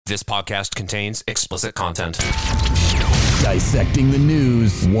This podcast contains explicit content. Dissecting the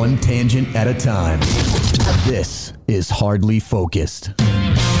news, one tangent at a time. This is Hardly Focused.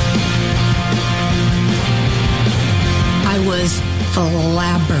 I was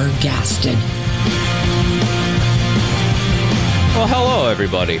flabbergasted. Well, hello,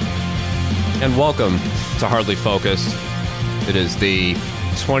 everybody, and welcome to Hardly Focused. It is the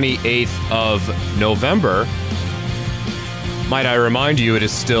 28th of November. Might I remind you, it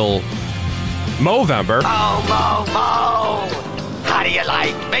is still Movember. Mo, mo, mo. How do you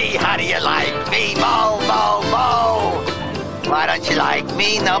like me? How do you like me? Mo, mo, mo. Why don't you like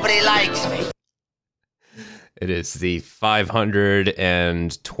me? Nobody likes me. It is the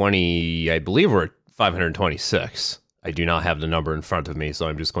 520, I believe we're at 526. I do not have the number in front of me, so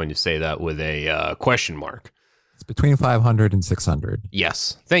I'm just going to say that with a question mark. It's between 500 and 600.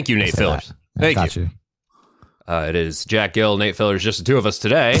 Yes. Thank you, Nate Fillers. Thank Thank you. It is Jack Gill, Nate Fillers, just the two of us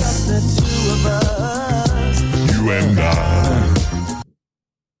today. You and I.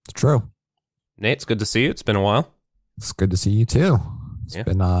 It's true. Nate, it's good to see you. It's been a while. It's good to see you too. It's Yeah.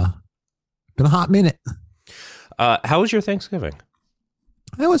 been a hot minute. How was your Thanksgiving?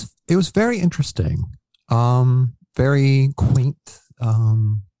 It was very interesting. Very quaint.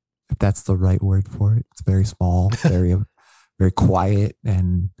 If that's the right word for it. It's very small, very very quiet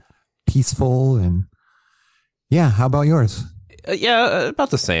and peaceful. And yeah, how about yours?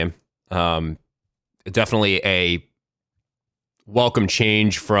 About the same. Definitely a welcome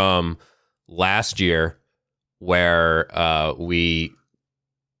change from last year where hold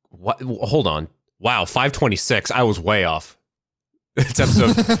on. Wow, 526. I was way off. It's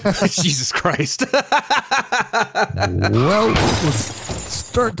episode. Jesus Christ. Well, let's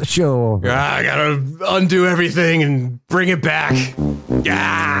start the show over. I gotta undo everything and bring it back.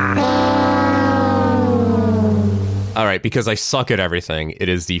 All right, because I suck at everything, it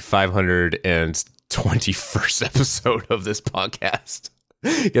is the 521st episode of this podcast.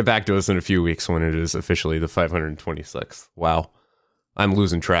 Get back to us in a few weeks when it is officially the 526th. Wow. I'm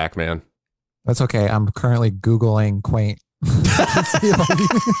losing track, man. That's okay. I'm currently Googling quaint.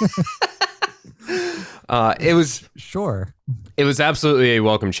 It was absolutely a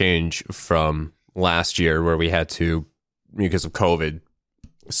welcome change from last year where we had to, because of COVID,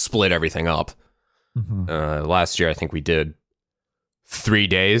 split everything up. Mm-hmm. Last year, I think we did 3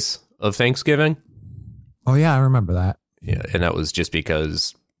 days of Thanksgiving. Oh yeah, I remember that. Yeah, and that was just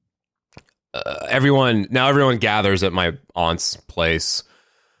because everyone gathers at my aunt's place.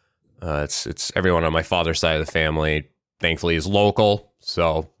 It's everyone on my father's side of the family, thankfully, is local.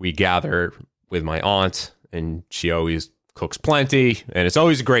 So we gather with my aunt, and she always cooks plenty, and it's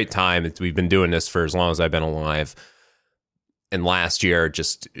always a great time. We've been doing this for as long as I've been alive. And last year,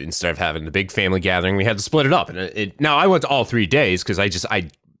 just instead of having the big family gathering, we had to split it up. And now I went to all 3 days because I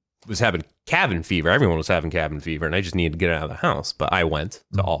was having cabin fever. Everyone was having cabin fever, and I just needed to get out of the house. But I went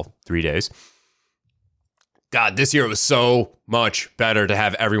to all 3 days. God, this year it was so much better to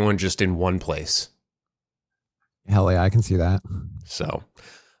have everyone just in one place. Hell yeah, I can see that. So,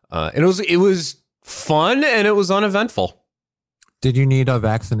 and it was fun and it was uneventful. Did you need a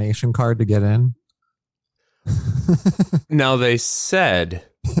vaccination card to get in? Now they said,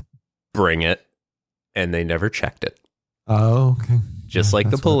 bring it, and they never checked it. Oh, okay. Just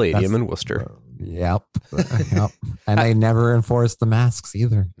like the Palladium in Worcester. Yep. And they never enforced the masks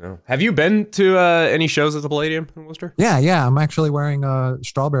either. No. Have you been to any shows at the Palladium in Worcester? Yeah. I'm actually wearing a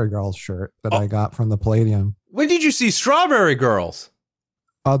Strawberry Girls shirt that I got from the Palladium. When did you see Strawberry Girls?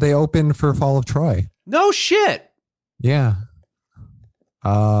 They opened for Fall of Troy. No shit. Yeah.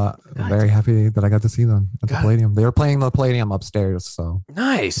 I'm very happy that I got to see them at the Palladium. They were playing the Palladium upstairs, so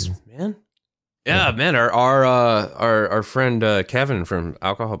nice, man. Yeah, man. Our friend Kevin from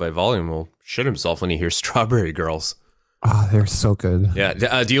Alcohol by Volume will shit himself when he hears Strawberry Girls. Oh, they're so good.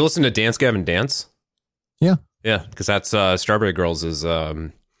 Yeah. Do you listen to Dance Gavin Dance? Yeah. Yeah, because that's Strawberry Girls is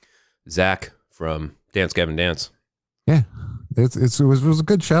Zach from Dance Gavin Dance. Yeah, it was a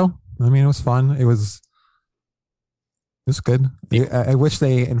good show. I mean, it was fun. It was good. I wish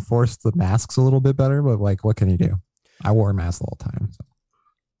they enforced the masks a little bit better, but like, what can you do? I wore a mask the whole time. So.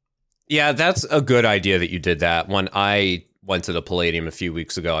 Yeah, that's a good idea that you did that. When I went to the Palladium a few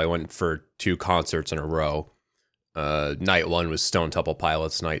weeks ago, I went for 2 concerts in a row. Night 1 was Stone Temple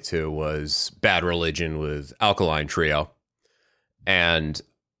Pilots. Night 2 was Bad Religion with Alkaline Trio. And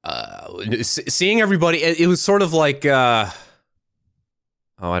seeing everybody, it was sort of like, I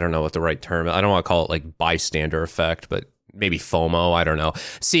don't know what the right term is. I don't want to call it like bystander effect, but maybe FOMO. I don't know.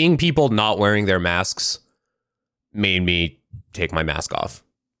 Seeing people not wearing their masks made me take my mask off.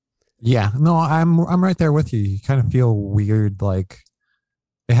 Yeah, no, I'm right there with you. You kind of feel weird, like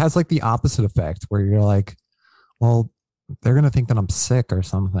it has like the opposite effect where you're like, well, they're going to think that I'm sick or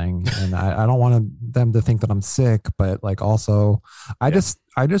something. And I don't want them to think that I'm sick, but like also I just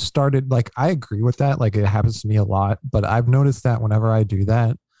started like, I agree with that. Like it happens to me a lot, but I've noticed that whenever I do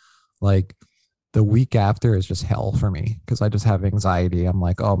that, like the week after is just hell for me because I just have anxiety. I'm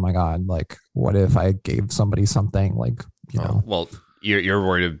like, oh my God, like what if I gave somebody something like, you know? Well, you're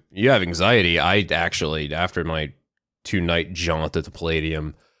worried. You have anxiety. I actually, after my 2-night jaunt at the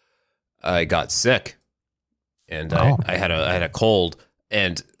Palladium, I got sick. And I had a cold,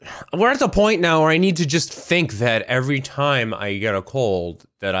 and we're at the point now where I need to just think that every time I get a cold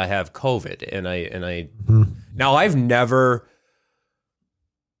that I have COVID, and I now I've never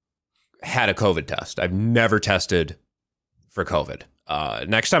had a COVID test. I've never tested for COVID.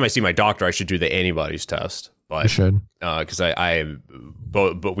 Next time I see my doctor, I should do the antibodies test. But you should, because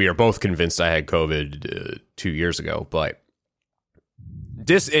but we are both convinced I had COVID 2 years ago. But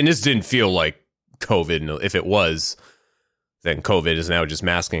this didn't feel like COVID. If it was, then COVID is now just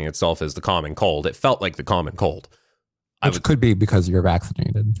masking itself as the common cold. It felt like the common cold. Which could be because you're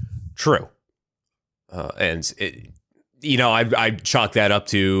vaccinated. True. And I chalk that up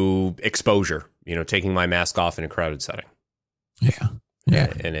to exposure, taking my mask off in a crowded setting. Yeah.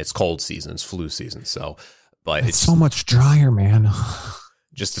 Yeah. And it's cold season, it's flu season. So, but it's so much drier, man.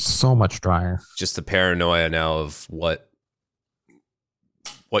 So much drier. Just the paranoia now of what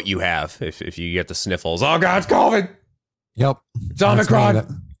you have if you get the sniffles. Oh God, it's COVID. Yep. It's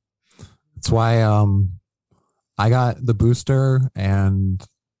Omicron. That's why I got the booster and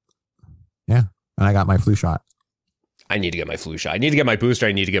I got my flu shot. I need to get my flu shot. I need to get my booster.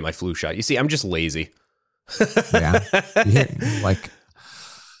 I need to get my flu shot. You see, I'm just lazy. Yeah. Like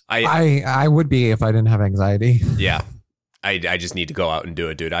I would be if I didn't have anxiety. Yeah. I just need to go out and do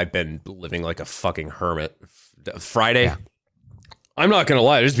it, dude. I've been living like a fucking hermit. Friday. Yeah. I'm not going to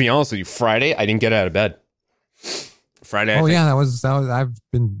lie. Just be honest with you. Friday, I didn't get out of bed. Friday. That was, I've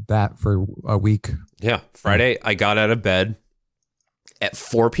been that for a week. Yeah. Friday, I got out of bed at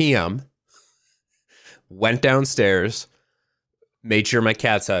 4 p.m., went downstairs, made sure my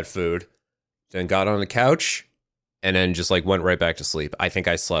cats had food, then got on the couch, and then just like went right back to sleep. I think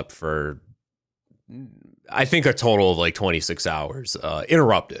I slept for, a total of like 26 hours,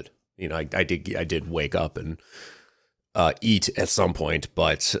 interrupted. I did wake up and eat at some point,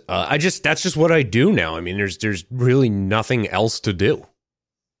 but that's just what I do now. I mean, there's really nothing else to do.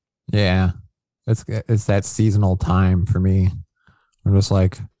 Yeah. It's that seasonal time for me. I'm just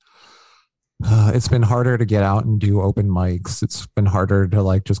like, it's been harder to get out and do open mics. It's been harder to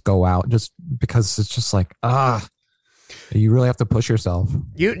like just go out just because it's just like, you really have to push yourself.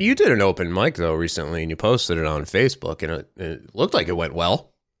 You did an open mic though recently and you posted it on Facebook and it looked like it went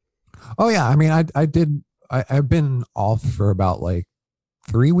well. Oh yeah. I mean, I did. I've been off for about like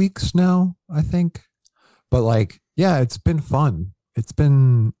 3 weeks now, I think. But like, yeah, it's been fun. It's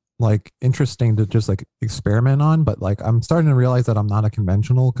been like interesting to just like experiment on. But like, I'm starting to realize that I'm not a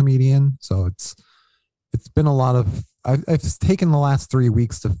conventional comedian. So it's been a lot of, I've taken the last 3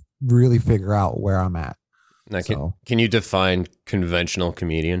 weeks to really figure out where I'm at. Now, can you define conventional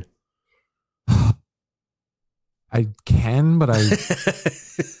comedian? I can, but I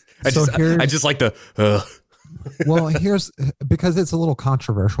just like the. Well, because it's a little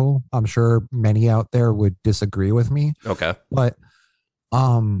controversial. I'm sure many out there would disagree with me. Okay. But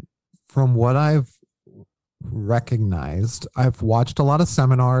from what I've recognized, I've watched a lot of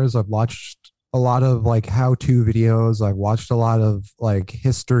seminars. I've watched a lot of like how-to videos. I've watched a lot of like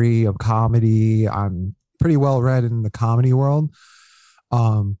history of comedy. I'm pretty well read in the comedy world.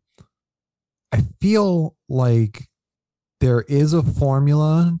 I feel like there is a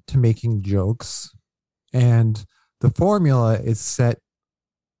formula to making jokes. And the formula is set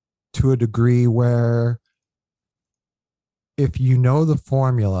to a degree where if you know the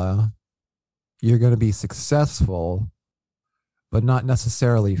formula, you're going to be successful, but not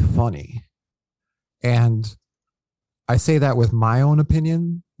necessarily funny. And I say that with my own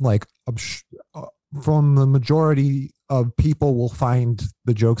opinion. Like, from the majority of people will find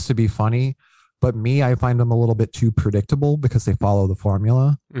the jokes to be funny, but me, I find them a little bit too predictable because they follow the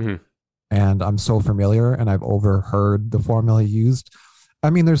formula. Mm-hmm. And I'm so familiar and I've overheard the formula used. I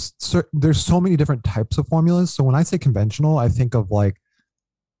mean, there's so many different types of formulas. So when I say conventional, I think of like,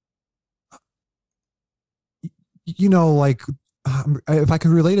 like if I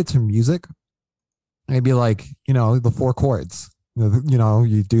could relate it to music, maybe like, the 4 chords,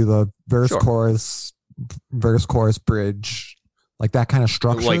 you do the verse, chorus, bridge, like that kind of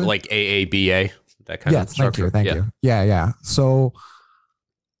structure. Like AABA, that kind of structure. Thank you. Yeah. So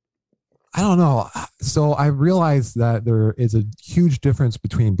I don't know. So I realized that there is a huge difference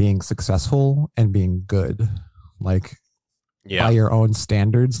between being successful and being good. Like Yeah. by your own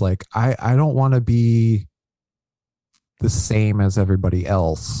standards. Like I don't want to be the same as everybody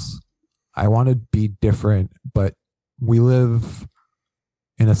else. I want to be different, but we live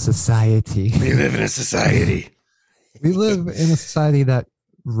in a society. We live in a society. We live in a society that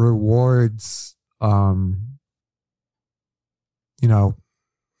rewards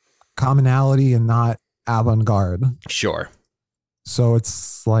commonality and not avant-garde. Sure. So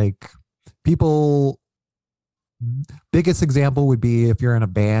it's like people, biggest example would be if you're in a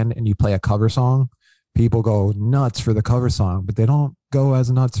band and you play a cover song, people go nuts for the cover song, but they don't go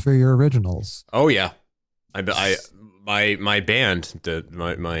as nuts for your originals. Oh yeah. My band,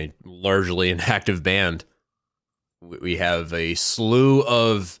 my largely inactive band, we have a slew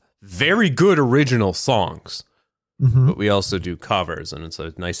of very good original songs, but we also do covers, and it's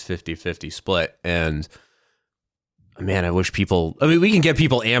a nice 50-50 split. And man, I wish people, we can get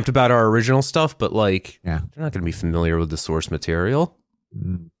people amped about our original stuff, but like, Yeah. they're not going to be familiar with the source material.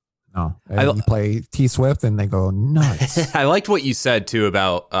 No, you play T Swift and they go nuts. I liked what you said too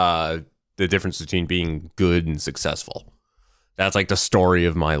about the difference between being good and successful. That's like the story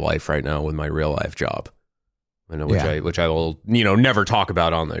of my life right now with my real life job, which I will never talk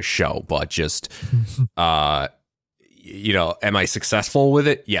about on the show, but just am I successful with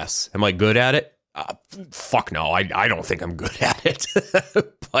it? Yes. Am I good at it? Fuck no. I don't think I'm good at it.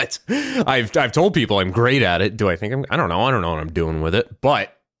 But I've told people I'm great at it. Do I think I don't know. I don't know what I'm doing with it,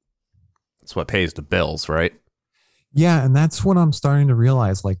 but it's what pays the bills, right? Yeah, and that's what I'm starting to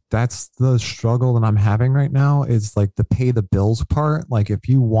realize. Like, that's the struggle that I'm having right now is like the pay the bills part. Like, if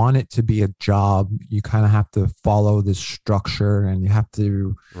you want it to be a job, you kind of have to follow this structure and you have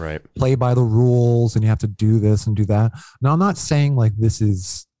to play by the rules and you have to do this and do that. Now, I'm not saying like this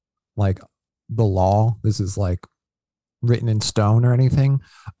is like the law. This is like written in stone or anything.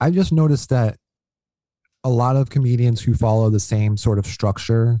 I just noticed that a lot of comedians who follow the same sort of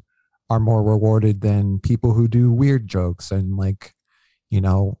structure are more rewarded than people who do weird jokes. And like,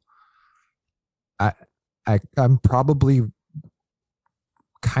 I'm probably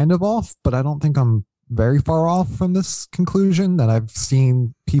kind of off, but I don't think I'm very far off from this conclusion that I've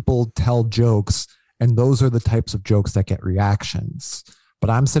seen people tell jokes and those are the types of jokes that get reactions. But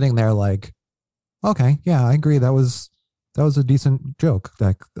I'm sitting there like, okay, yeah, I agree. That was a decent joke.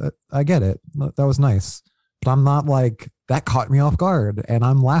 That I get it. That was nice. But I'm not like, that caught me off guard and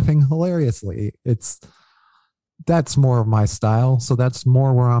I'm laughing hilariously. That's more of my style. So that's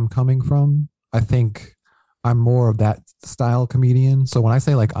more where I'm coming from. I think I'm more of that style comedian. So when I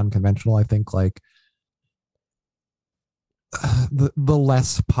say like unconventional, I think like the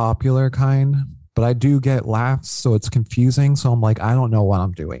less popular kind, but I do get laughs. So it's confusing. So I'm like, I don't know what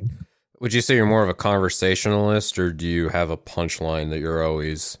I'm doing. Would you say you're more of a conversationalist or do you have a punchline that you're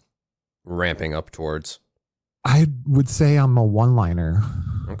always ramping up towards? I would say I'm a one-liner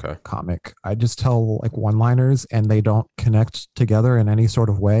comic. I just tell like one-liners and they don't connect together in any sort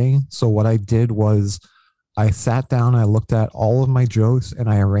of way. So what I did was I sat down, I looked at all of my jokes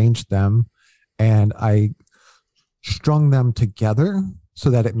and I arranged them and I strung them together so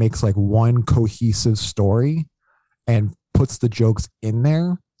that it makes like one cohesive story and puts the jokes in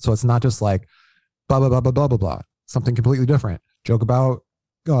there. So it's not just like blah, blah, blah, blah, blah, blah, blah. Something completely different. Joke about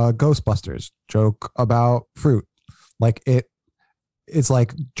Ghostbusters, joke about fruit. Like it's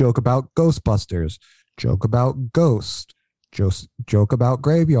like joke about Ghostbusters, joke about ghost, joke about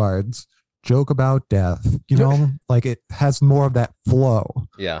graveyards, joke about death. Like it has more of that flow.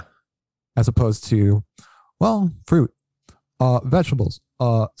 Yeah. As opposed to, well, fruit, vegetables,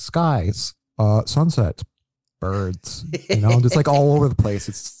 skies, sunset, birds, just like all over the place.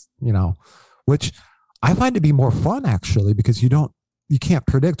 It's, which I find to be more fun actually, because you can't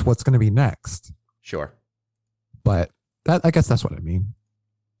predict what's going to be next. Sure. But I guess that's what I mean.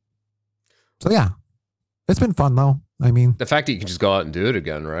 So yeah, it's been fun though. I mean, the fact that you can just go out and do it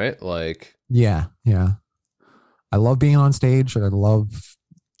again, right? Like, yeah. I love being on stage. I love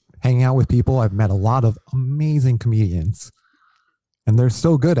hanging out with people. I've met a lot of amazing comedians and they're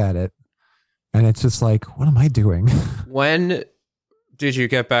so good at it. And it's just like, what am I doing? When did you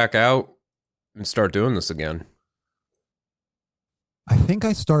get back out and start doing this again? I think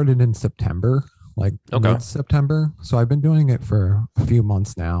I started in September, like mid-September. So I've been doing it for a few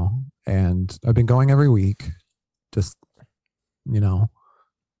months now and I've been going every week, just,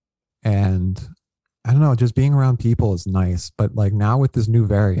 and I don't know, just being around people is nice. But like now with this new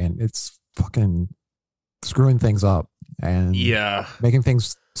variant, it's fucking screwing things up and making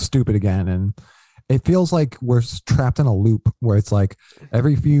things stupid again. And it feels like we're trapped in a loop where it's like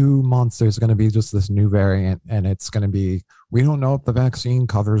every few months there's going to be just this new variant, and it's going to be, we don't know if the vaccine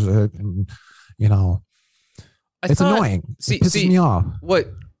covers it, and it's annoying. It pisses me off.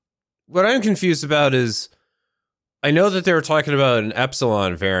 What I'm confused about is, I know that they were talking about an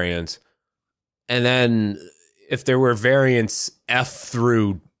epsilon variant, and then if there were variants F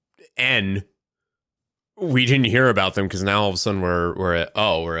through N, we didn't hear about them because now all of a sudden we're at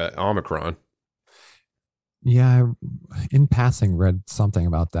Omicron. Yeah, in passing read something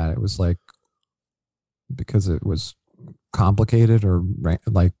about that. It was like because it was complicated or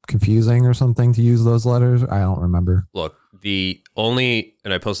like confusing or something to use those letters. I don't remember. Look, and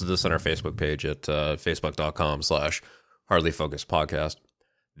I posted this on our Facebook page at facebook.com/hardlyfocusedpodcast,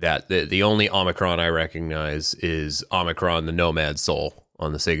 that the only Omicron I recognize is Omicron the Nomad Soul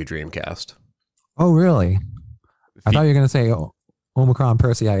on the Sega Dreamcast. Oh, really? I thought you were going to say Omicron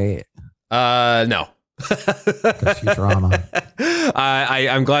Percy I-8. No. Futurama.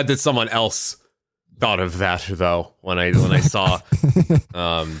 I'm glad that someone else thought of that, though, when I saw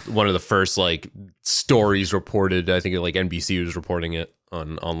one of the first like stories reported. I think like NBC was reporting it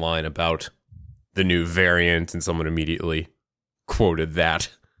online about the new variant, and someone immediately quoted that.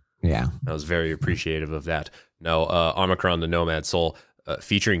 Yeah, I was very appreciative of that. No, Omicron the Nomad Soul,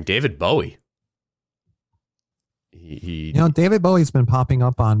 featuring David Bowie. David Bowie's been popping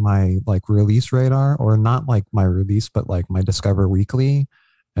up on my like release radar, or not like my release, but like my Discover Weekly.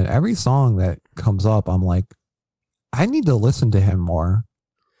 And every song that comes up, I'm like, I need to listen to him more.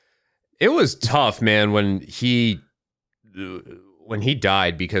 It was tough, man, when he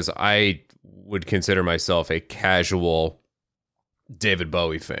died, because I would consider myself a casual David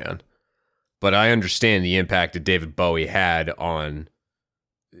Bowie fan. But I understand the impact that David Bowie had on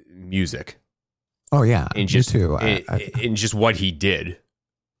music. Oh yeah, and just me too. In just what he did,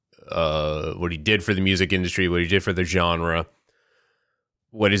 what he did for the music industry, what he did for the genre,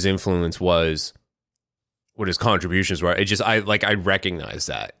 what his influence was, what his contributions were. I recognize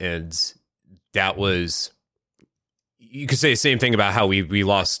that, and that was. You could say the same thing about how we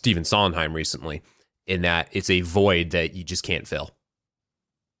lost Stephen Sondheim recently, in that it's a void that you just can't fill.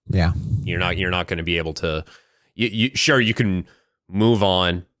 Yeah, you're not going to be able to. Sure, you can move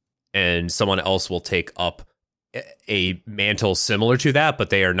on, and someone else will take up a mantle similar to that, but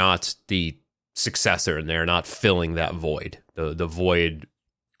they are not the successor, and they're not filling that void. The void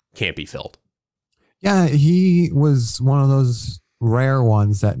can't be filled. Yeah, he was one of those rare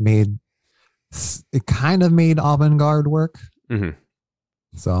ones that kind of made avant-garde work. Mm-hmm.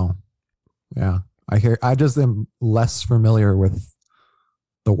 So, yeah, I just am less familiar with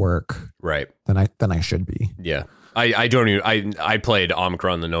the work, right, than I should be. Yeah. I played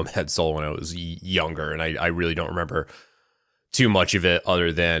Omicron the Nomad Soul when I was younger, and I really don't remember too much of it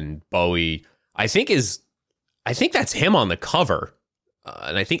other than Bowie. I think that's him on the cover,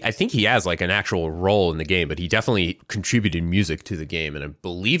 and I think he has like an actual role in the game, but he definitely contributed music to the game, and I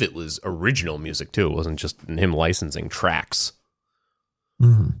believe it was original music too. It wasn't just him licensing tracks.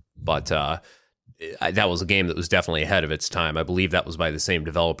 Mm-hmm. But that was a game that was definitely ahead of its time. I believe that was by the same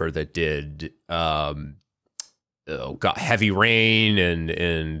developer that did. Got Heavy Rain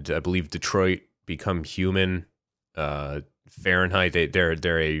and I believe Detroit Become Human, Fahrenheit.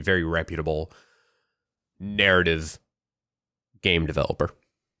 They're a very reputable narrative game developer.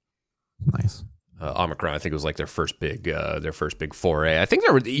 Nice. Omicron, I think it was like their first big foray. I think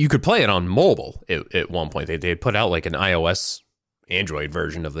you could play it on mobile at one point. They had put out like an iOS Android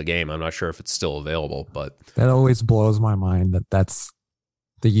version of the game. I'm not sure if it's still available, but that always blows my mind that's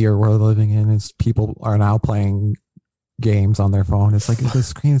the year we're living in, is people are now playing games on their phone. It's like the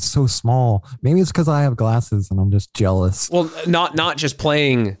screen is so small. Maybe it's because I have glasses and I'm just jealous. Well, not just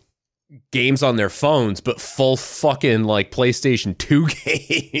playing games on their phones, but full fucking like PlayStation 2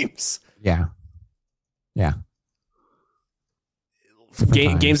 games. Yeah.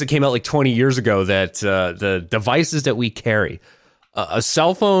 Games that came out like 20 years ago that the devices that we carry, a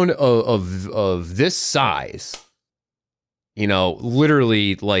cell phone of this size,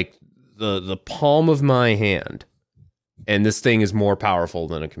 literally like the palm of my hand, and this thing is more powerful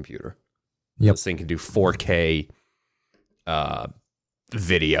than a computer. Yep. This thing can do 4K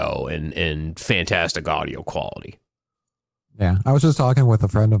video and fantastic audio quality. Yeah, I was just talking with a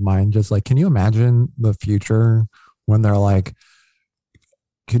friend of mine, just like, can you imagine the future when they're like,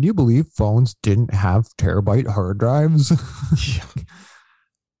 can you believe phones didn't have terabyte hard drives? Yeah.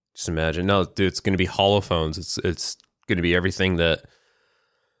 Just imagine. No, dude, it's going to be holophones. It's going to be everything that,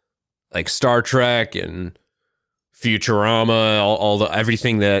 like Star Trek and Futurama,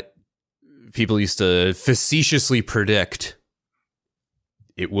 everything that people used to facetiously predict.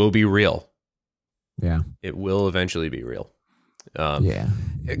 It will be real. Yeah. It will eventually be real. Yeah.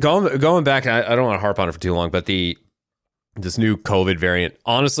 Going back, I don't want to harp on it for too long, but this new COVID variant,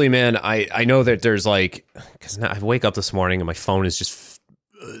 honestly, man, I know that there's like, because I wake up this morning and my phone is just,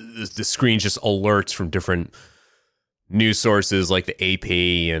 the screen just alerts from different news sources like the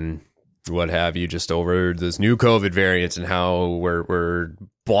AP and what have you, just over this new COVID variant and how we're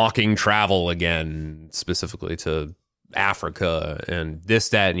blocking travel again, specifically to Africa and this,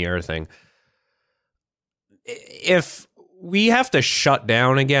 that, and the other thing. If we have to shut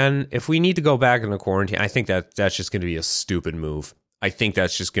down again, if we need to go back into quarantine, I think that's just going to be a stupid move. I think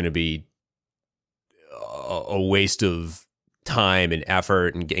that's just going to be a waste of time and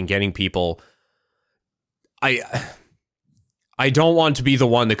effort and getting people. I don't want to be the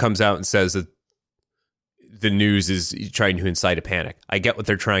one that comes out and says that the news is trying to incite a panic. I get what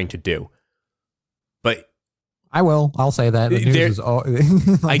they're trying to do, but I'll say that. The news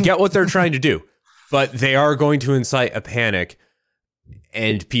is I get what they're trying to do, but they are going to incite a panic,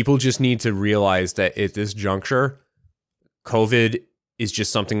 and people just need to realize that at this juncture, COVID is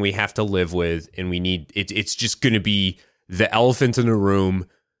just something we have to live with, and we need it. It's just going to be the elephant in the room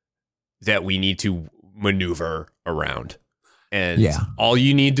that we need to maneuver around. And all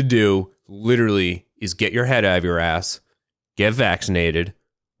you need to do literally is get your head out of your ass, get vaccinated.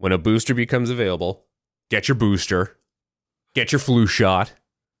 When a booster becomes available, get your booster, get your flu shot.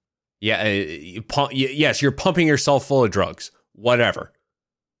 Yeah, yes, you're pumping yourself full of drugs, whatever.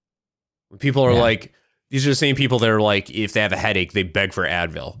 When people are like, these are the same people that are like, if they have a headache, they beg for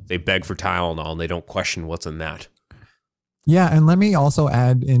Advil, they beg for Tylenol, and they don't question what's in that. Yeah, and let me also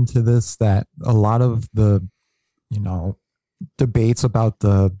add into this that a lot of the, debates about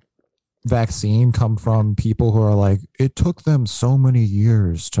the vaccine come from people who are like, it took them so many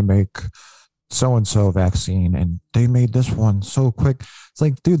years to make so-and-so vaccine and they made this one so quick. It's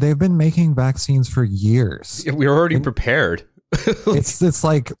like, dude, they've been making vaccines for years. We were already prepared. it's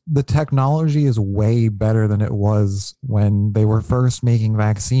like the technology is way better than it was when they were first making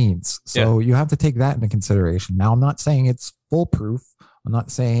vaccines. So you have to take that into consideration. Now, I'm not saying it's foolproof. I'm not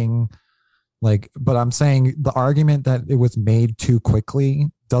saying but I'm saying the argument that it was made too quickly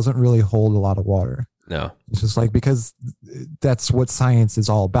doesn't really hold a lot of water. No. It's just because that's what science is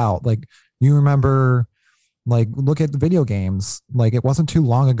all about. You remember, look at the video games. It wasn't too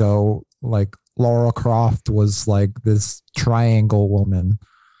long ago, Lara Croft was this triangle woman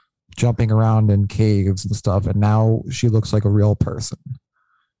jumping around in caves and stuff. And now she looks like a real person.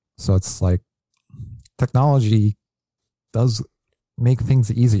 So it's technology does make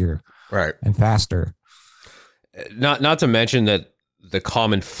things easier. Right. And faster. Not to mention that the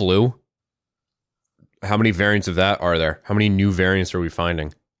common flu, how many variants of that are there? How many new variants are we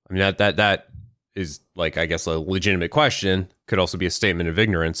finding? I mean, that is I guess a legitimate question. Could also be a statement of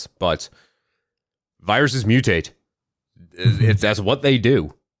ignorance, but viruses mutate. That's what they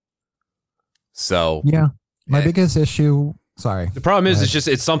do. So yeah, my biggest issue. Sorry. The problem is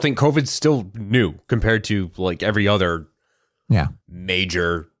it's something COVID's still new compared to every other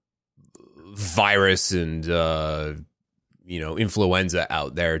major virus and influenza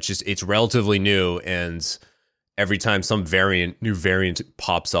out there. It's relatively new, and every time some new variant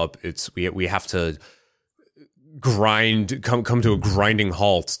pops up, we have to come to a grinding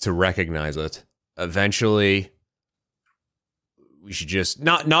halt to recognize it. Eventually, we should just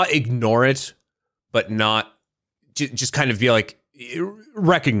not ignore it, but not just kind of be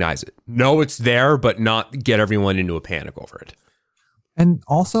recognize it. Know it's there, but not get everyone into a panic over it. And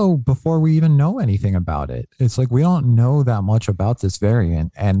also, before we even know anything about it, it's we don't know that much about this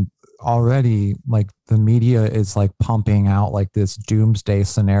variant. And already, the media is pumping out this doomsday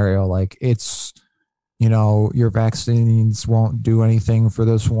scenario. It's, your vaccines won't do anything for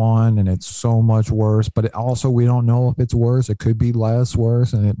this one. And it's so much worse. But we don't know if it's worse. It could be less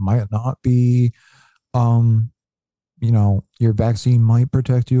worse. And it might not be, your vaccine might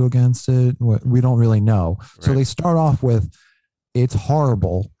protect you against it. We don't really know. Right. So they start off with, it's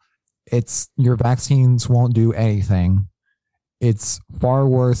horrible. Your vaccines won't do anything. It's far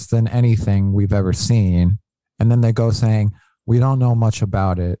worse than anything we've ever seen. And then they go saying, we don't know much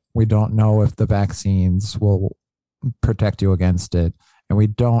about it. We don't know if the vaccines will protect you against it. And we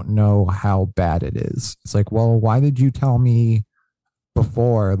don't know how bad it is. It's well, why did you tell me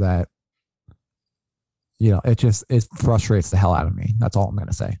before that? It frustrates the hell out of me. That's all I'm going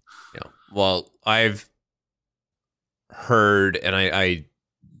to say. Yeah. Well, I've heard, and I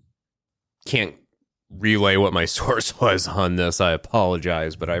can't relay what my source was on this. I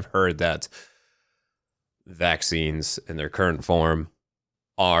apologize, but I've heard that vaccines in their current form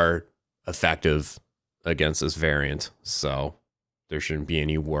are effective against this variant. So there shouldn't be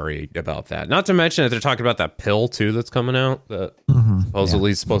any worry about that. Not to mention that they're talking about that pill too that's coming out that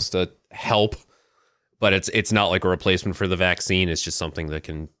supposedly is supposed to help, but it's not like a replacement for the vaccine. It's just something that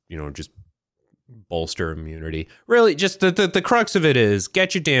can, just bolster immunity. Really, just the crux of it is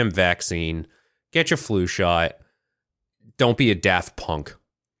get your damn vaccine, get your flu shot. Don't be a daft punk.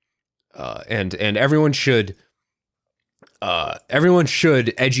 And everyone should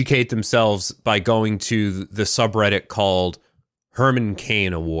educate themselves by going to the subreddit called Herman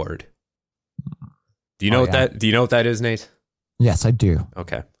Cain Award. Do you know what that? Do you know what that is, Nate? Yes, I do.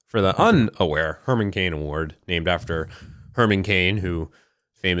 Okay. For the unaware, Herman Cain Award, named after Herman Cain, who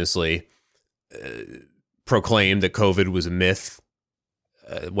famously proclaimed that COVID was a myth,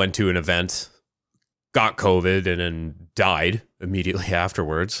 went to an event, got COVID, and then died immediately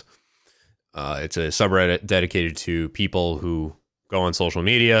afterwards. It's a subreddit dedicated to people who go on social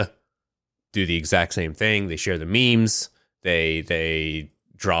media, do the exact same thing. They share the memes. They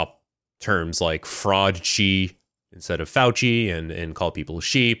drop terms like fraud chi instead of Fauci and call people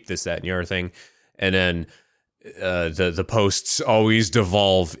sheep, this, that, and the other thing. And then the posts always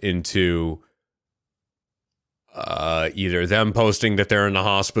devolve into either them posting that they're in the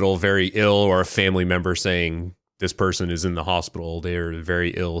hospital very ill, or a family member saying this person is in the hospital, they're very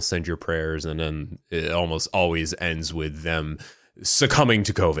ill, send your prayers. And then it almost always ends with them succumbing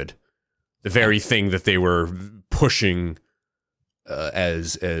to COVID, the very thing that they were pushing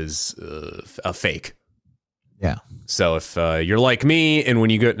as a fake. Yeah. So if you're like me, and when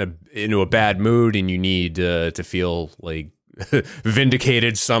you get into a bad mood and you need to feel like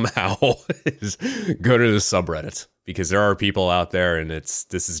vindicated somehow, go to the subreddit, because there are people out there, and this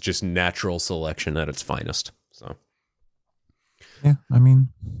is just natural selection at its finest. So yeah, I mean,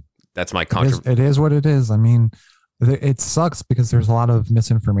 that's my it is what it is. I mean, it sucks because there's a lot of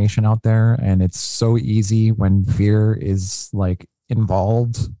misinformation out there, and it's so easy when fear is like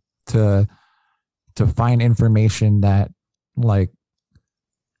involved to find information that like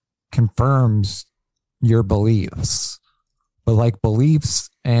confirms your beliefs. But like beliefs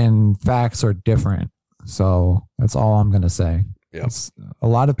and facts are different. So that's all I'm going to say. Yeah. A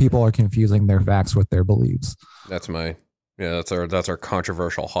lot of people are confusing their facts with their beliefs. That's our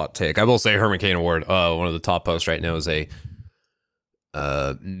controversial hot take. I will say Herman Cain Award, one of the top posts right now is a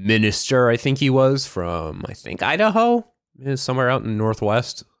minister, I think he was from, Idaho, is somewhere out in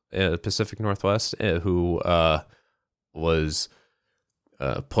Northwest, Pacific Northwest, who was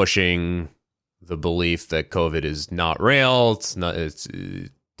pushing the belief that COVID is not real.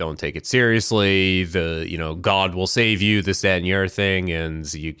 Don't take it seriously. God will save you, this, that, and your thing.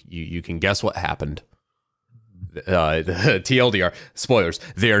 And you can guess what happened. The TLDR, spoilers,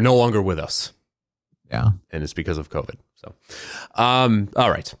 they are no longer with us. Yeah. And it's because of COVID. So, all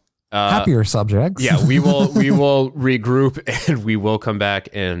right. Happier subjects. Yeah, we will regroup, and we will come back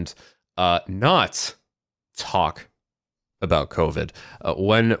and not talk about COVID.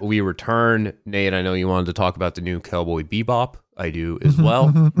 When we return, Nate, I know you wanted to talk about the new Cowboy Bebop. I do as well.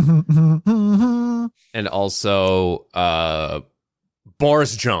 And also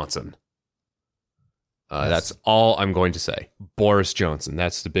Boris Johnson. That's all I'm going to say. Boris Johnson.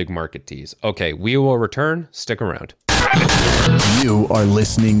 That's the big market tease. Okay, we will return. Stick around. You are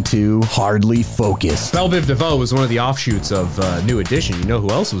listening to Hardly Focused. Belle Biv DeVoe was one of the offshoots of New Edition. You know who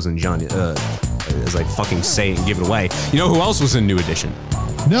else was in Johnny? As I fucking say it and give it away. You know who else was in New Edition?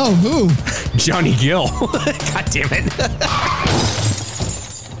 No, who? Johnny Gill. God damn it.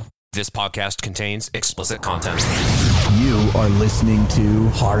 This podcast contains explicit content. You are listening to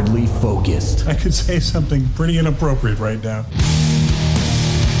Hardly Focused. I could say something pretty inappropriate right now.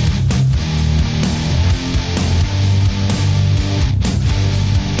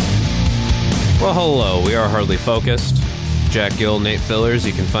 Well, hello. We are Hardly Focused. Jack Gill, Nate Fillers.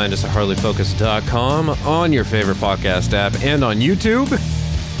 You can find us at hardlyfocused.com, on your favorite podcast app, and on YouTube.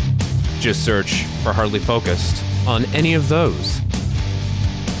 Just search for Hardly Focused on any of those.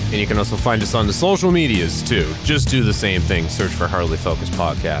 And you can also find us on the social medias, too. Just do the same thing. Search for Hardly Focused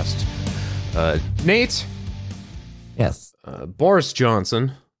Podcast. Nate? Yes. Boris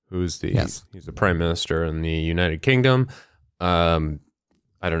Johnson, who's Yes. he's the Prime Minister in the United Kingdom.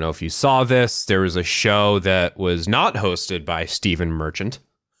 I don't know if you saw this. There was a show that was not hosted by Stephen Merchant.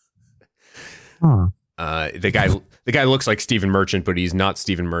 Huh. The guy looks like Stephen Merchant, but he's not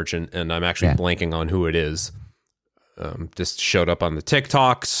Stephen Merchant, and I'm actually blanking on who it is. Just showed up on the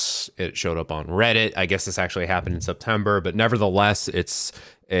TikToks. It showed up on Reddit. I guess this actually happened in September, but nevertheless, it's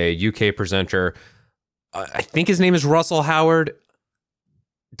a UK presenter. I think his name is Russell Howard.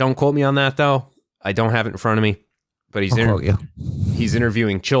 Don't quote me on that, though. I don't have it in front of me. But he's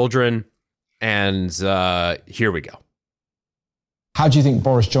interviewing children, and here we go. How do you think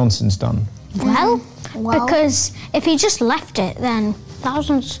Boris Johnson's done? Well, because if he just left it, then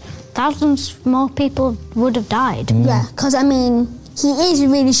thousands more people would have died. Yeah, because, I mean, he is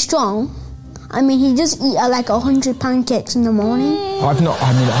really strong. I mean, he just eat like 100 pancakes in the morning. I've not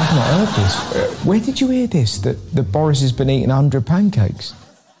heard this. Where did you hear this, that Boris has been eating 100 pancakes?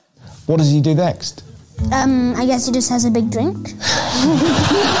 What does he do next? I guess he just has a big drink.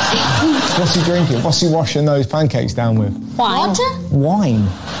 What's he drinking? What's he washing those pancakes down with? Wine. Water? Wine.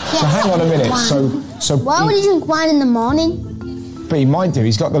 So hang on a minute. Wine. So why would he drink wine in the morning? But he might do.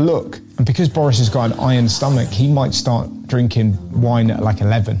 He's got the look. And because Boris has got an iron stomach, he might start drinking wine at like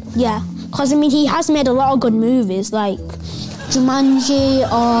 11. Yeah. Because, I mean, he has made a lot of good movies, like Jumanji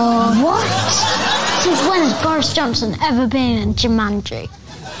or... What? Since when has Boris Johnson ever been in Jumanji?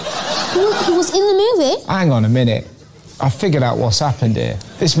 He was in the movie. Hang on a minute. I figured out what's happened here.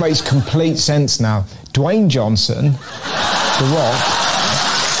 This makes complete sense now. Dwayne Johnson, The Rock,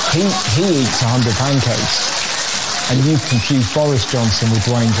 he eats 100 pancakes. And you've confused Boris Johnson with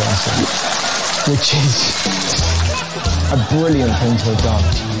Dwayne Johnson, which is a brilliant thing to have done.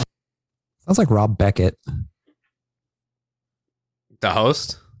 Sounds like Rob Beckett. The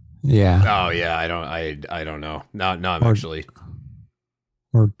host? Yeah. Oh yeah, I don't know. No, I'm actually.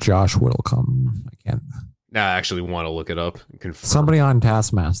 Or Josh Whitcomb. I can't. No, I actually want to look it up and confirm. Somebody on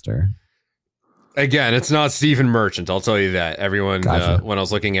Taskmaster. Again, it's not Stephen Merchant. I'll tell you that. Everyone, Gotcha. when I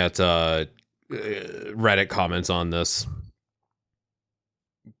was looking at Reddit comments on this,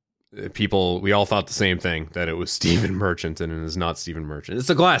 we all thought the same thing, that it was Stephen Merchant, and it is not Stephen Merchant. It's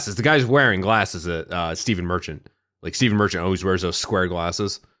the glasses. The guy's wearing glasses at Stephen Merchant. Like Stephen Merchant always wears those square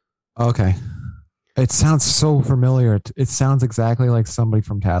glasses. Okay. It sounds so familiar. It sounds exactly like somebody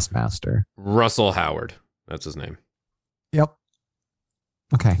from Taskmaster. Russell Howard. That's his name. Yep.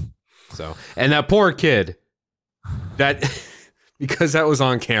 Okay. So, and that poor kid, that because that was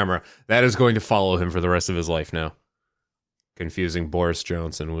on camera, that is going to follow him for the rest of his life now. Confusing Boris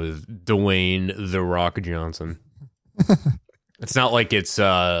Johnson with Dwayne The Rock Johnson. It's not like it's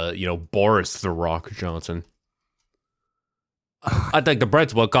Boris The Rock Johnson. I think the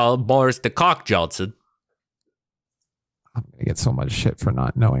Brits will call him Boris the Cock Johnson. I'm gonna get so much shit for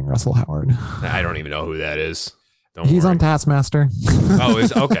not knowing Russell Howard. I don't even know who that is. He's on Taskmaster. Oh,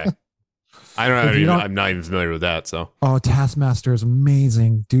 is okay. I don't know. don't- I'm not even familiar with that. So Oh, Taskmaster is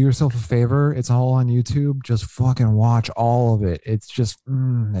amazing. Do yourself a favor. It's all on YouTube. Just fucking watch all of it. It's just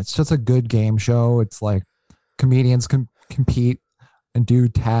a good game show. It's like comedians compete and do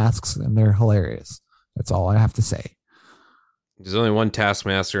tasks, and they're hilarious. That's all I have to say. there's only one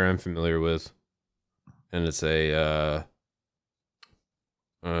Taskmaster I'm familiar with, and it's a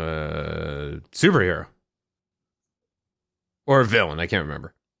superhero or a villain. I can't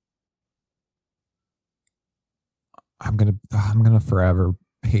remember. I'm gonna forever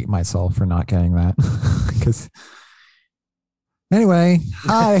hate myself for not getting that. Because anyway,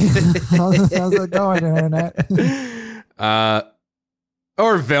 hi. How's it going, internet?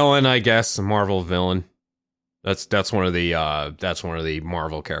 Or villain, I guess, a Marvel villain. That's one of the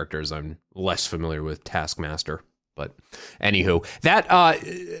Marvel characters I'm less familiar with, Taskmaster. But anywho, that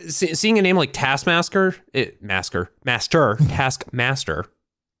seeing a name like Taskmaster, Taskmaster.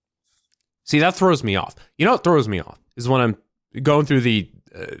 See, that throws me off. You know what throws me off is when I'm going through the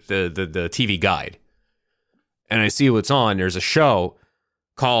TV guide and I see what's on. There's a show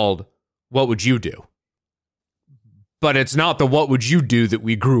called What Would You Do? But it's not the What Would You Do that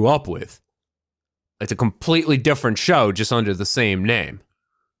we grew up with. It's a completely different show just under the same name.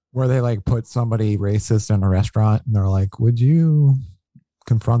 Where they like put somebody racist in a restaurant and they're like, would you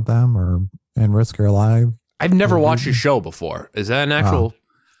confront them and risk your life? I've never watched a show before. Is that an actual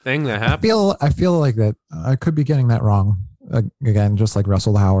thing that happened? I feel like that I could be getting that wrong. Again, just like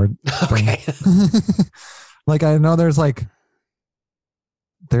Russell Howard. Okay. Like I know there's like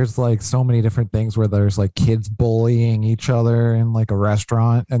so many different things where there's like kids bullying each other in like a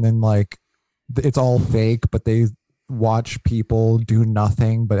restaurant, and then like it's all fake, but they watch people do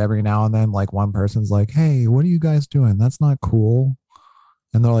nothing, but every now and then like one person's like, hey, what are you guys doing? That's not cool.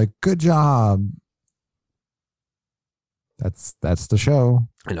 And they're like, good job. That's the show.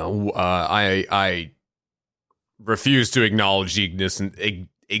 I know. I refuse to acknowledge the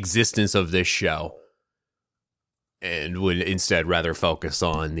existence of this show, and would instead rather focus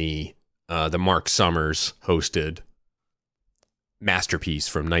on the Mark Summers hosted masterpiece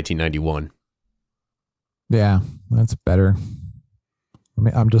from 1991. Yeah, that's better. I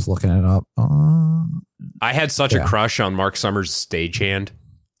mean, I'm just looking it up. I had such a crush on Mark Summers' stagehand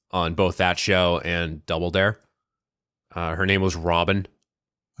on both that show and Double Dare. Her name was Robin.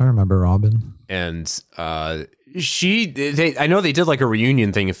 I remember Robin. And I know they did like a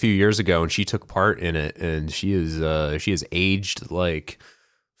reunion thing a few years ago, and she took part in it, and she is aged like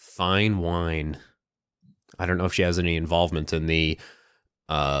fine wine. I don't know if she has any involvement in the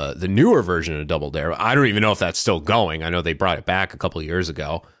newer version of Double Dare. I don't even know if that's still going. I know they brought it back a couple of years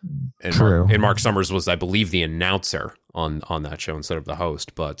ago. And True. Mark Summers was, I believe, the announcer on that show instead of the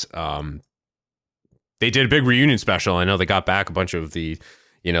host. But they did a big reunion special. I know they got back a bunch of the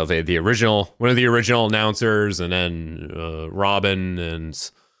original, one of the original announcers, and then Robin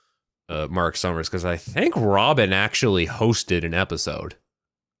and Mark Summers, because I think Robin actually hosted an episode.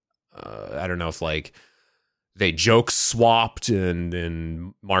 I don't know if like they joke swapped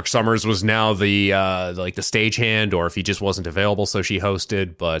and Mark Summers was now the like the stagehand, or if he just wasn't available, so she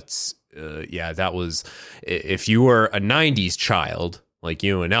hosted. But yeah, that was, if you were a 90s child like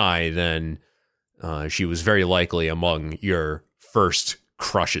you and I, then she was very likely among your first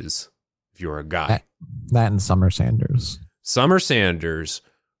crushes if you were a guy. That and Summer Sanders. Summer Sanders,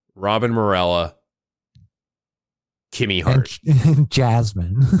 Robin Morella, Kimmy Hart, and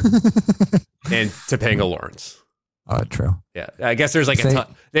Jasmine, and Topanga Lawrence. Oh, true. Yeah, I guess there's like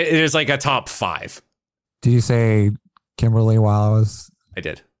a top 5. Did you say Kimberly Wallace? I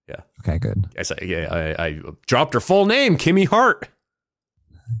did. Yeah. Okay, good. I dropped her full name, Kimmy Hart.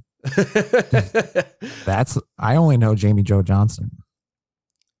 I only know Jamie Jo Johnson.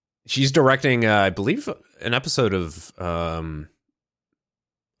 She's directing, I believe, an episode of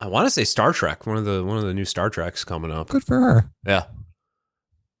I want to say Star Trek, one of the new Star Treks coming up. Good for her. Yeah.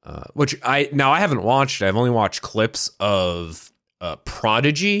 Which I haven't watched. I've only watched clips of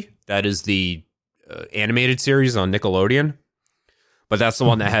Prodigy. That is the animated series on Nickelodeon. But that's the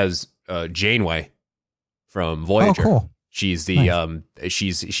one that has Janeway from Voyager. Oh, cool. She's the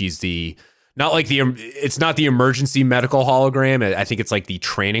she's the, not like it's not the emergency medical hologram. I think it's like the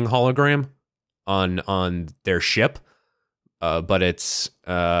training hologram on their ship. But it's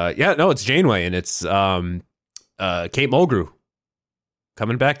it's Janeway, and it's Kate Mulgrew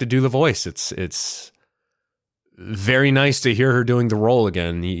coming back to do the voice. It's very nice to hear her doing the role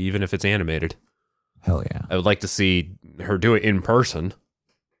again, even if it's animated. Hell yeah. I would like to see her do it in person.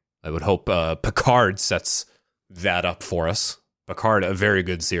 I would hope Picard sets that up for us. Picard, a very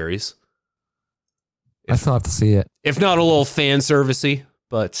good series. I still have to see it. If not a little fan servicey,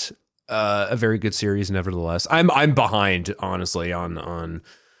 but a very good series nevertheless. I'm behind, honestly, on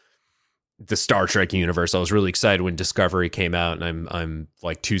the Star Trek universe. I was really excited when Discovery came out, and I'm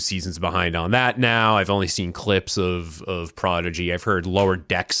like 2 seasons behind on that now. I've only seen clips of Prodigy. I've heard Lower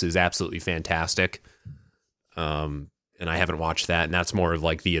Decks is absolutely fantastic. And I haven't watched that, and that's more of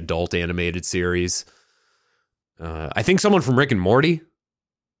like the adult animated series. I think someone from Rick and Morty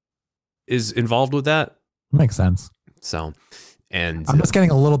is involved with that. Makes sense. So, and I'm just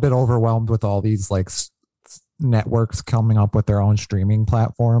getting a little bit overwhelmed with all these like networks coming up with their own streaming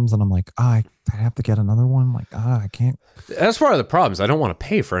platforms, and I'm like, I have to get another one. Like, I can't. That's part of the problem. Is I don't want to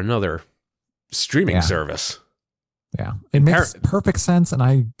pay for another streaming service. Yeah, it makes perfect sense, and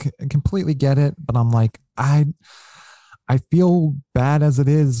I completely get it. But I'm like, I feel bad as it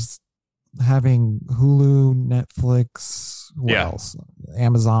is having Hulu, Netflix, what else?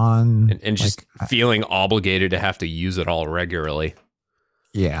 Amazon, and just feeling obligated to have to use it all regularly.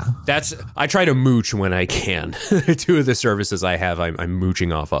 Yeah, I try to mooch when I can. 2 of the services I have, I'm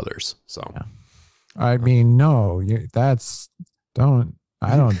mooching off others. So, I mean, no, I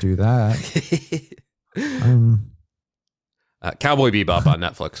don't do that. Cowboy Bebop on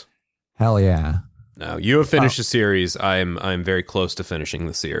Netflix. Hell yeah. Now you have finished the series. I'm very close to finishing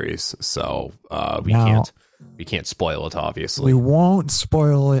the series, so we can't spoil it. Obviously, we won't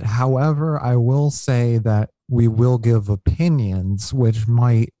spoil it. However, I will say that we will give opinions, which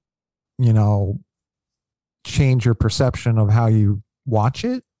might, change your perception of how you watch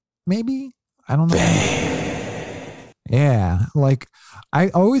it. Maybe, I don't know. Yeah, like I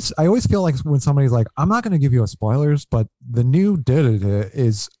always feel like when somebody's like, "I'm not going to give you a spoilers," but the new da-da-da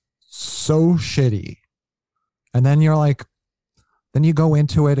is so shitty, and then you're like, then you go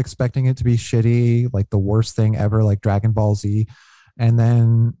into it expecting it to be shitty, like the worst thing ever, like Dragon Ball Z, and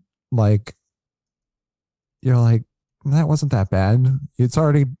then like you're like, that wasn't that bad. It's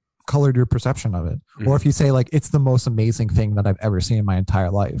already colored your perception of it. Mm-hmm. Or if you say like, it's the most amazing thing that I've ever seen in my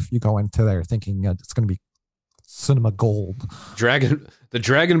entire life, you go into there thinking it's going to be cinema gold. The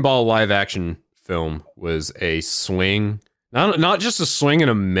Dragon Ball live action film was a swing. Not just a swing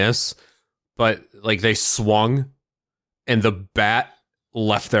and a miss, but like they swung and the bat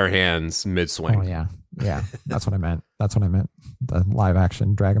left their hands mid-swing. Oh, yeah. Yeah, that's what I meant. The live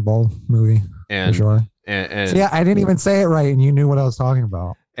action Dragon Ball movie. And, for sure. And so yeah, I didn't even say it right, and you knew what I was talking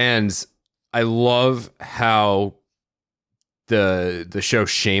about. And I love how the show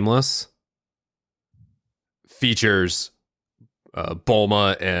Shameless features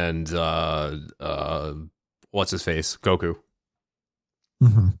Bulma and what's his face, Goku,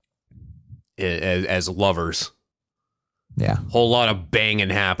 as lovers. Yeah, whole lot of banging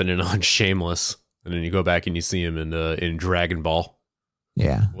happening on Shameless, and then you go back and you see him in Dragon Ball.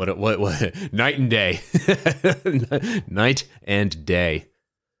 Yeah, what night and day, night and day.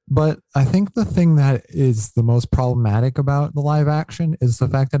 But I think the thing that is the most problematic about the live action is the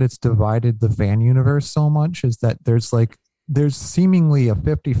fact that it's divided the fan universe so much, is that there's seemingly a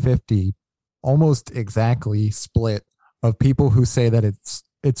 50-50, almost exactly split of people who say that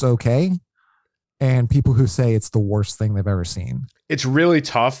it's okay and people who say it's the worst thing they've ever seen. It's really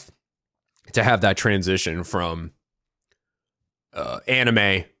tough to have that transition from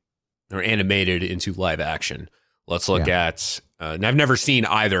anime or animated into live action. Let's look at, and I've never seen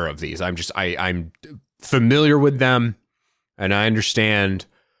either of these. I'm familiar with them, and I understand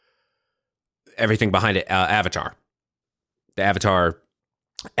everything behind it. Avatar, the Avatar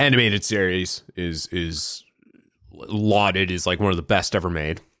animated series is lauded as like one of the best ever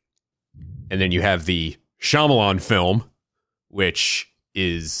made. And then you have the Shyamalan film, which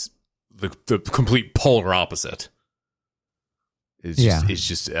is the complete polar opposite. It's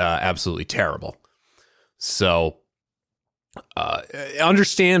just absolutely terrible. So,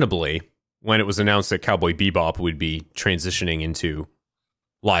 understandably, when it was announced that Cowboy Bebop would be transitioning into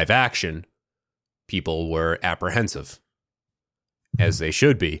live action, people were apprehensive, as they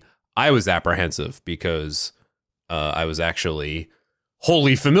should be. I was apprehensive because I was actually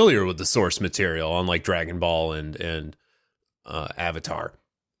wholly familiar with the source material, unlike Dragon Ball and Avatar.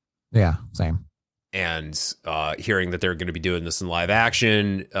 Yeah, same. And hearing that they're going to be doing this in live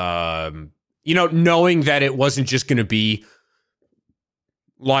action, knowing that it wasn't just going to be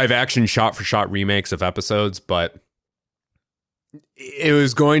live action shot for shot remakes of episodes, but it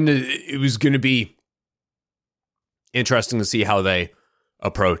was going to be interesting to see how they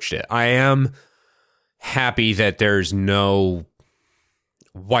approached it. I am happy that there's no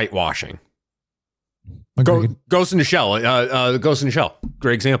whitewashing. Ghost in the Shell, Ghost in the Shell,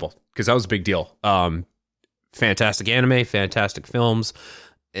 great example, because that was a big deal. Fantastic anime, fantastic films.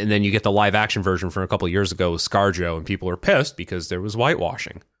 And then you get the live action version from a couple of years ago with ScarJo, and people are pissed because there was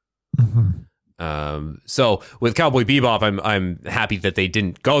whitewashing. So with Cowboy Bebop, I'm happy that they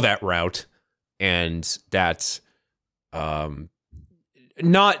didn't go that route, and that not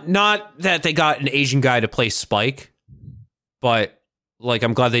that they got an Asian guy to play Spike, but like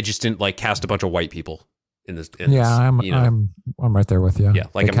I'm glad they just didn't like cast a bunch of white people in this. I'm right there with you. Yeah,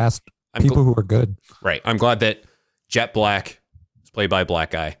 like they cast people who are good. Right. I'm glad that Jet Black is played by a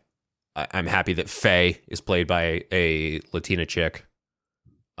black guy. I'm happy that Faye is played by a Latina chick.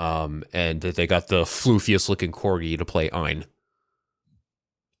 And that they got the floofiest looking corgi to play Ein.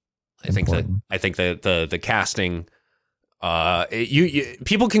 I think that the casting,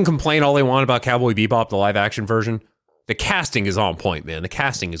 people can complain all they want about Cowboy Bebop, the live action version. The casting is on point, man. The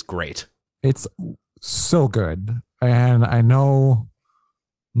casting is great. It's so good. And I know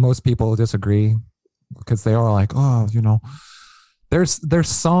most people disagree because they are like, oh, there's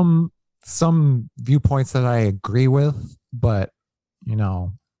some viewpoints that I agree with, but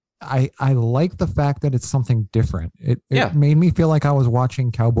I like the fact that it's something different. It made me feel like I was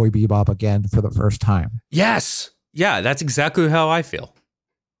watching Cowboy Bebop again for the first time. Yes. Yeah, that's exactly how I feel.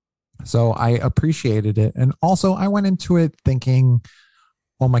 So I appreciated it. And also I went into it thinking,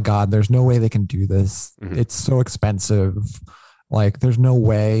 oh my God, there's no way they can do this. Mm-hmm. It's so expensive. Like there's no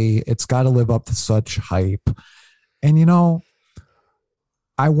way. It's got to live up to such hype. And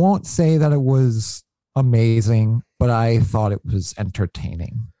I won't say that it was amazing, but I thought it was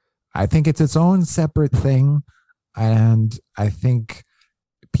entertaining. I think it's its own separate thing. And I think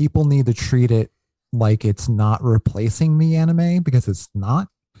people need to treat it like it's not replacing the anime, because it's not.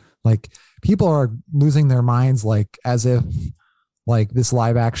 Like people are losing their minds, like as if like this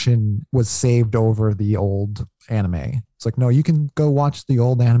live action was saved over the old anime. It's like, no, you can go watch the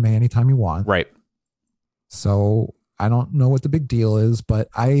old anime anytime you want. Right. So I don't know what the big deal is, but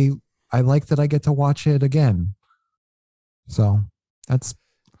I like that I get to watch it again. So that's.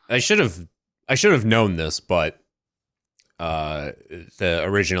 I should have known this, but the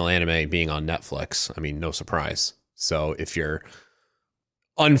original anime being on Netflix, I mean, no surprise. So if you're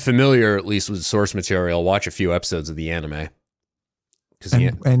unfamiliar, at least with source material, watch a few episodes of the anime. Because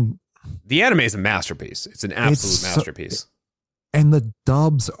the anime is a masterpiece. It's an absolute masterpiece. And the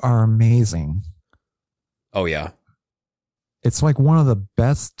dubs are amazing. Oh, yeah. It's like one of the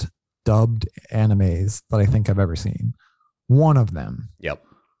best dubbed animes that I think I've ever seen. One of them. Yep.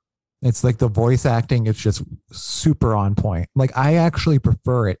 It's like the voice acting is just super on point. Like I actually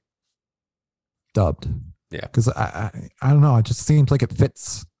prefer it dubbed. Yeah. Because I don't know. It just seems like it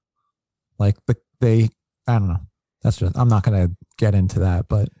fits. Like I don't know. That's just, I'm not going to get into that,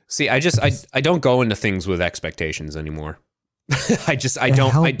 but see, I don't go into things with expectations anymore. I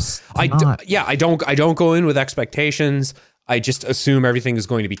don't go in with expectations. I just assume everything is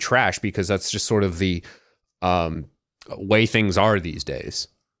going to be trash because that's just sort of the way things are these days.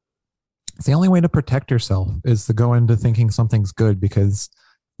 It's the only way to protect yourself is to go into thinking something's good, because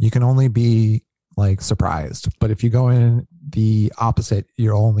you can only be like surprised. But if you go in the opposite,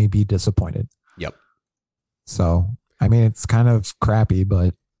 you'll only be disappointed. Yep. So, I mean, it's kind of crappy,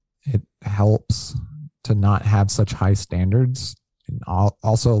 but it helps to not have such high standards. And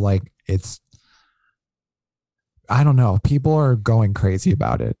also, like, I don't know, people are going crazy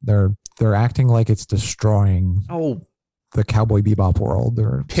about it. They're acting like it's destroying the Cowboy Bebop world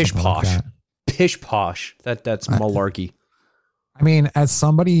or pish posh. Like Pish posh. That's malarkey. I mean, as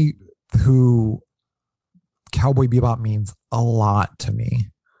somebody who Cowboy Bebop means a lot to me.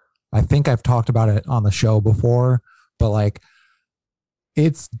 I think I've talked about it on the show before, but like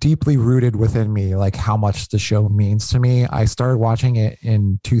it's deeply rooted within me, like how much the show means to me. I started watching it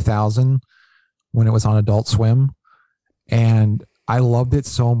in 2000 when it was on Adult Swim, and I loved it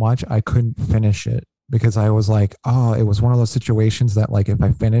so much I couldn't finish it because I was like, oh, it was one of those situations that like if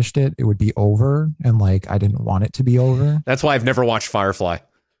I finished it, it would be over, and like I didn't want it to be over. That's why I've never watched Firefly.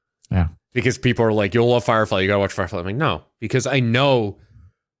 Yeah. Because people are like, you'll love Firefly, you gotta watch Firefly. I'm like, no, because I know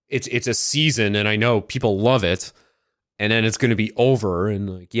it's a season and I know people love it, and then it's gonna be over. And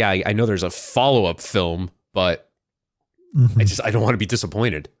like, yeah, I know there's a follow-up film, but I don't want to be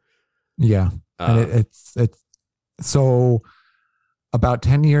disappointed. Yeah. And it's so about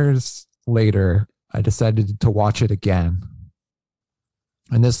 10 years later, I decided to watch it again.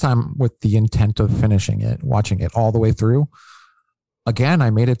 And this time with the intent of finishing it, watching it all the way through. Again, I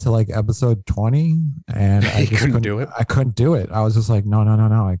made it to like episode 20 and I just couldn't do it. I couldn't do it. I was just like, no.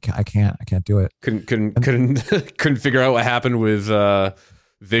 I can't do it. Couldn't figure out what happened with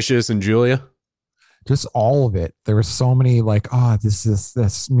Vicious and Julia. Just all of it. There were so many like,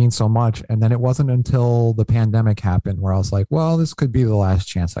 this means so much. And then it wasn't until the pandemic happened where I was like, well, this could be the last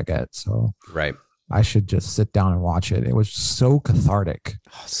chance I get. So right. I should just sit down and watch it. It was so cathartic.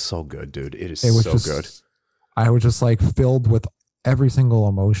 Oh, so good, dude. It was so good. I was just like filled with every single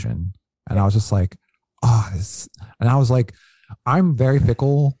emotion. And I was just like, and I was like, I'm very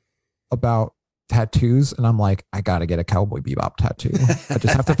fickle about tattoos. And I'm like, I got to get a Cowboy Bebop tattoo. I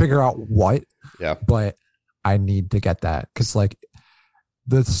just have to figure out what. Yeah. But I need to get that. Cause like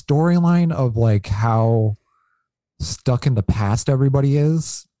the storyline of like how stuck in the past everybody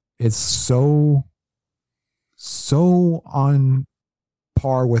is so on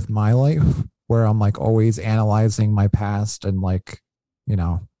par with my life, where I'm like always analyzing my past and like, you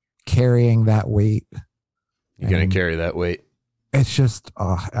know, carrying that weight. You're going to carry that weight. It's just,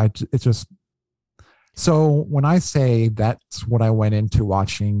 so when I say that's what I went into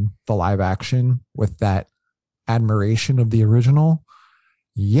watching the live action with, that admiration of the original.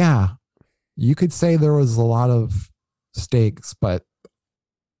 Yeah, you could say there was a lot of stakes, but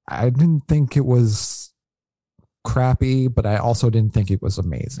I didn't think it was crappy, but I also didn't think it was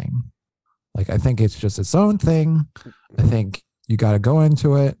amazing. Like, I think it's just its own thing. I think you got to go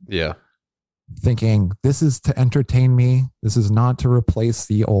into it. Yeah. Thinking this is to entertain me. This is not to replace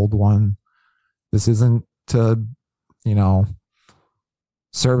the old one. This isn't to, you know,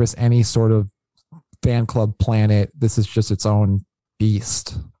 service any sort of fan club planet. This is just its own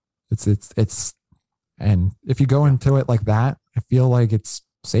beast. It's, and if you go into it like that, I feel like it's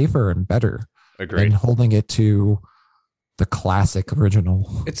safer and better. Agreed. Than holding it to the classic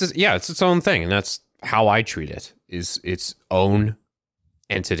original. It's its own thing, and that's how I treat it. Is its own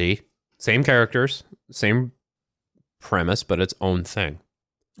entity, same characters, same premise, but its own thing.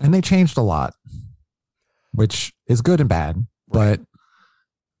 And they changed a lot, which is good and bad. Right.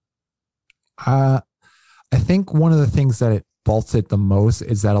 But I think one of the things that it faults it the most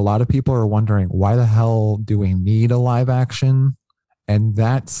is that a lot of people are wondering, why the hell do we need a live action? And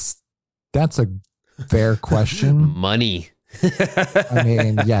that's a fair question. Money. I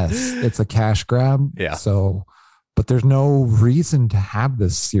mean, yes, it's a cash grab. Yeah. So, but there's no reason to have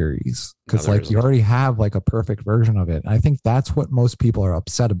this series because like you already have like a perfect version of it. And I think that's what most people are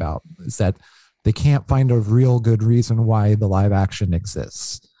upset about, is that they can't find a real good reason why the live action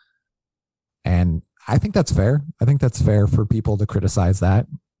exists. And I think that's fair. I think that's fair for people to criticize that,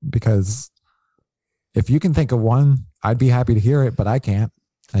 because if you can think of one, I'd be happy to hear it, but I can't.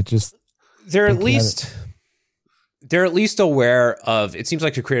 I just, they're at least they're at least aware of, it seems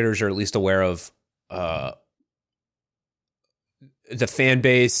like the creators are at least aware of the fan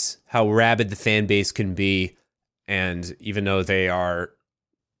base, how rabid the fan base can be. And even though they are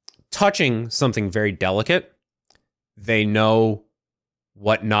touching something very delicate, they know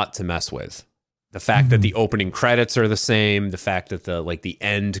what not to mess with. The fact that the opening credits are the same, the fact that the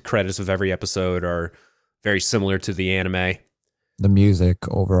end credits of every episode are very similar to the anime. The music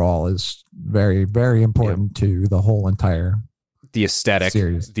overall is very, very important to the whole entire the aesthetic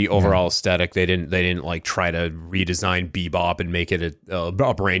series. The overall aesthetic. They didn't like try to redesign Bebop and make it a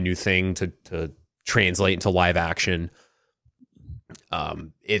brand new thing to translate into live action.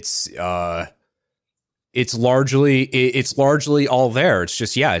 It's largely all there. It's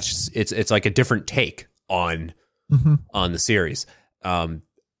just it's like a different take on the series.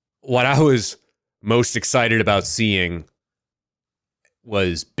 What I was most excited about seeing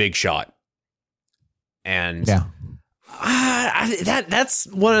was Big Shot, and that's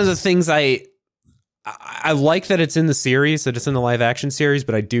one of the things I like, that it's in the series, that it's in the live action series,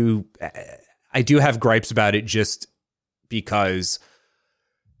 but I do have gripes about it just because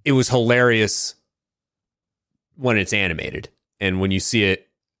it was hilarious when it's animated, and when you see it,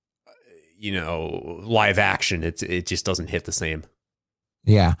 live action, it just doesn't hit the same.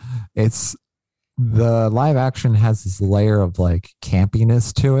 Yeah, it's the live action has this layer of like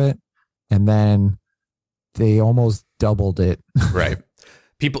campiness to it, and then they almost doubled it. Right.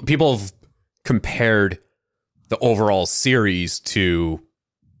 People have compared the overall series to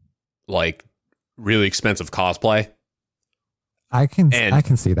like really expensive cosplay. I can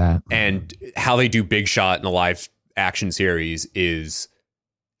see that. And how they do Big Shot in the live action series is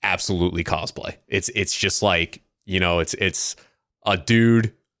absolutely cosplay. It's just like, it's a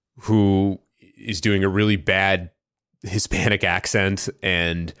dude who is doing a really bad Hispanic accent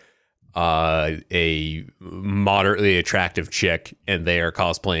and a moderately attractive chick, and they are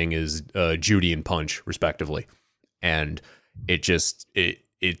cosplaying as Judy and Punch respectively. And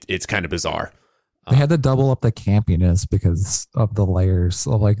it's kind of bizarre. They had to double up the campiness because of the layers.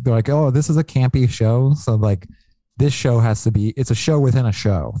 So like, they're like, oh, this is a campy show. So like this show has to be, it's a show within a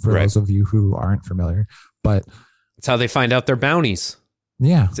show for those of you who aren't familiar, but it's how they find out their bounties.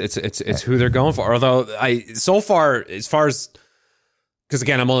 Yeah. It's who they're going for. Although so far, as far as, because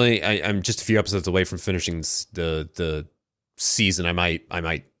again, I'm just a few episodes away from finishing the season. I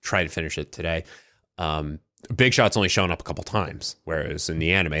might try to finish it today. Big Shot's only shown up a couple times, whereas in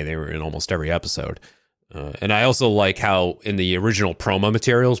the anime they were in almost every episode. And I also like how in the original promo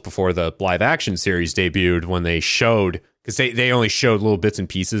materials before the live action series debuted, when they showed, because they only showed little bits and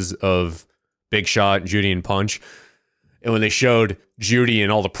pieces of Big Shot, Judy, and Punch, and when they showed Judy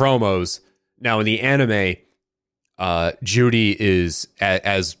in all the promos, now in the anime, Judy is,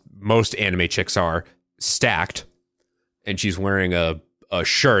 as most anime chicks are, stacked, and she's wearing a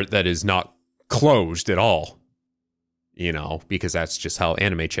shirt that is not closed at all, because that's just how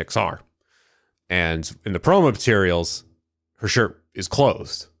anime chicks are. And in the promo materials, her shirt is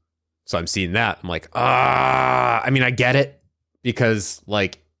closed. So I'm seeing that. I'm like, I get it, because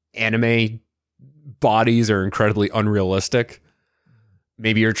like anime bodies are incredibly unrealistic.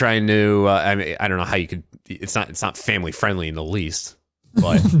 Maybe you're trying to, I don't know how you could, it's not family friendly in the least,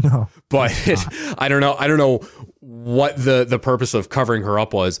 but, No, but I don't know what the purpose of covering her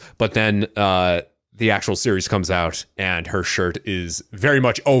up was, but then, the actual series comes out and her shirt is very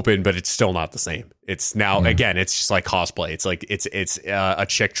much open, but it's still not the same. It's now, again, it's just like cosplay. It's like, it's a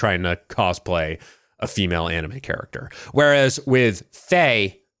chick trying to cosplay a female anime character. Whereas with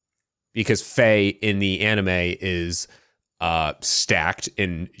Faye, because Faye in the anime is stacked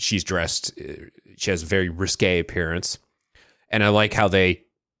and she's dressed, she has a very risque appearance. And I like how they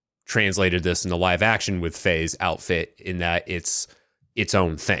translated this into live action with Faye's outfit, in that it's its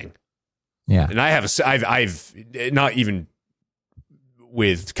own thing. Yeah. And I've not even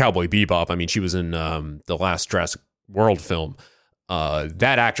with Cowboy Bebop. I mean, she was in the last Jurassic World film.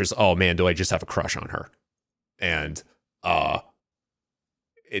 That actress, oh man, do I just have a crush on her. And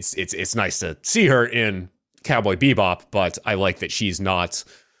it's nice to see her in Cowboy Bebop, but I like that she's not,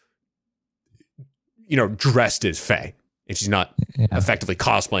 dressed as Faye, and she's not effectively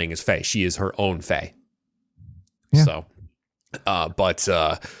cosplaying as Faye. She is her own Faye. Yeah. So, but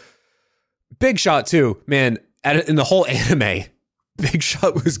Big Shot too, man. In the whole anime, Big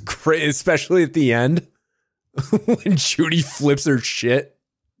Shot was great, especially at the end when Judy flips her shit,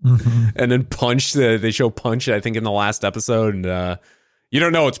 and then Punch. They show Punch, I think, in the last episode, and you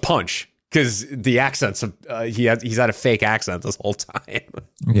don't know it's Punch because the accents. He's had a fake accent this whole time.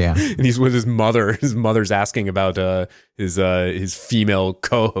 Yeah, and he's with his mother. His mother's asking about his female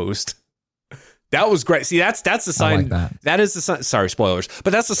co-host. That was great. See, that's the sign. That is the sign. Sorry, spoilers,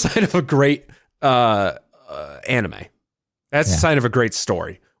 but that's the sign of a great anime. That's the sign of a great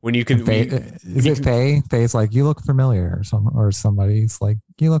story. When you can, Faye? Faye's like, you look familiar, or somebody's like,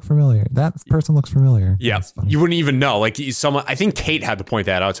 you look familiar. That person looks familiar. Yeah, you wouldn't even know. Like someone, I think Kate had to point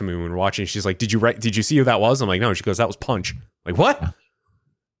that out to me when we were watching. She's like, "Did you see who that was?" I'm like, "No." She goes, "That was Punch." I'm like, what?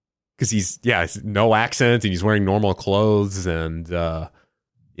 Because he's no accent and he's wearing normal clothes and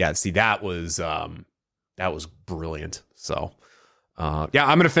see, that was brilliant. So I'm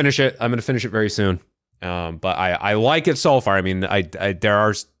gonna finish it. I'm gonna finish it very soon. But I like it so far. I mean, there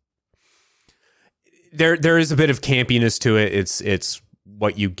is a bit of campiness to it. It's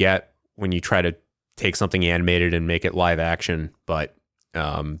what you get when you try to take something animated and make it live action. But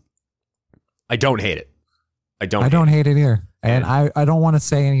I don't hate it. I don't hate it here. And I don't want to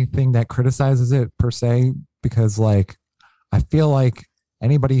say anything that criticizes it per se, because like I feel like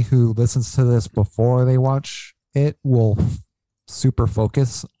anybody who listens to this before they watch it will super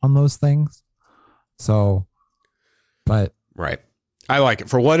focus on those things. So, but right. I like it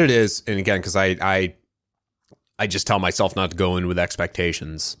for what it is. And again, because I just tell myself not to go in with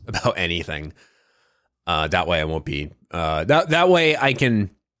expectations about anything. That way I won't be, that way I can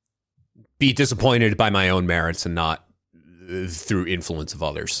be disappointed by my own merits and not through influence of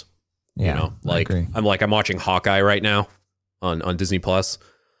others. Yeah, you know, like I'm watching Hawkeye right now on Disney Plus.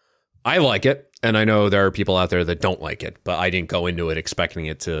 I like it. And I know there are people out there that don't like it, but I didn't go into it expecting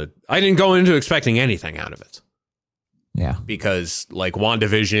anything out of it. Yeah. Because like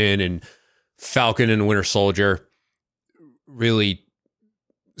WandaVision and Falcon and Winter Soldier really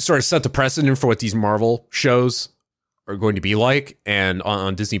sort of set the precedent for what these Marvel shows are going to be like, and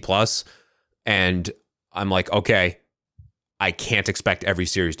on Disney Plus. And I'm like, okay, I can't expect every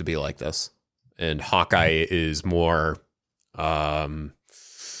series to be like this. And Hawkeye is more,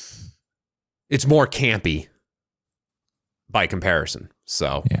 it's more campy by comparison.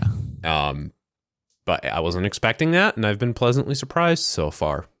 So, but I wasn't expecting that, and I've been pleasantly surprised so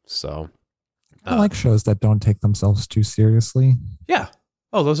far. So, I like shows that don't take themselves too seriously. Yeah.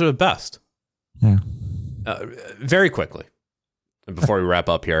 Oh, those are the best. Yeah. Very quickly, before we wrap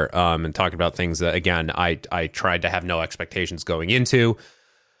up here, and talking about things that, again, I tried to have no expectations going into,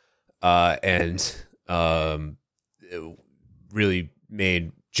 and really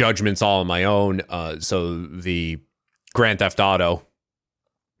made judgments all on my own. So the Grand Theft Auto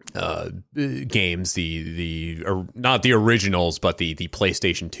games, the not the originals, but the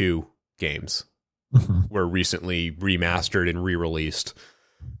PlayStation 2 games were recently remastered and re-released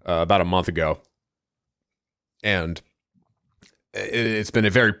about a month ago. And it's been a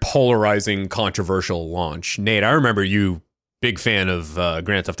very polarizing, controversial launch. Nate, I remember you, big fan of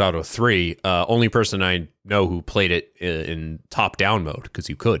Grand Theft Auto 3. Only person I know who played it in top-down mode, because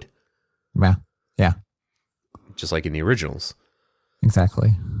you could. Yeah. Yeah. Just like in the originals. Exactly.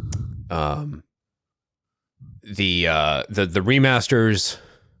 The remasters,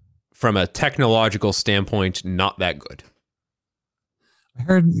 from a technological standpoint, not that good. I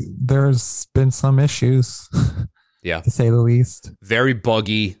heard there's been some issues. Yeah. To say the least. Very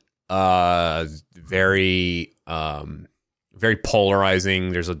buggy, very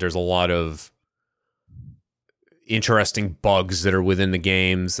polarizing. There's a lot of interesting bugs that are within the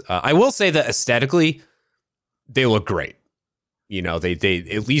games. I will say that aesthetically, they look great. You know, they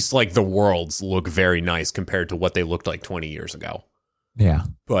at least like the worlds look very nice compared to what they looked like 20 years ago. Yeah.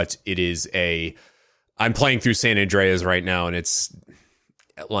 But it is I'm playing through San Andreas right now, and it's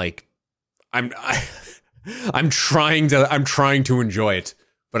like I'm trying to enjoy it,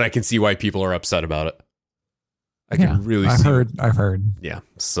 but I can see why people are upset about it. I can really see. I've heard. Yeah.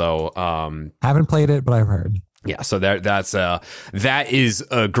 So haven't played it, but I've heard. Yeah, so that is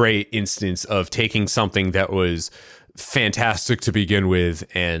a great instance of taking something that was fantastic to begin with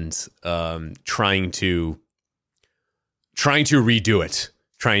and trying to redo it,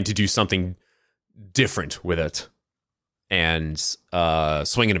 trying to do something different with it, and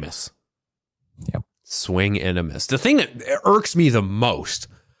swing and a miss. Yep. Swing and a miss. The thing that irks me the most,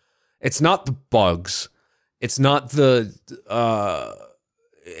 it's not the bugs, it's not with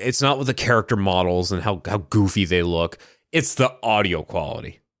the character models and how goofy they look. It's the audio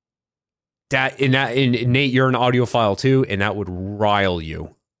quality. And Nate, you're an audiophile too, and that would rile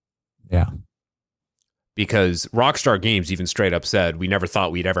you. Yeah. Because Rockstar Games even straight up said, we never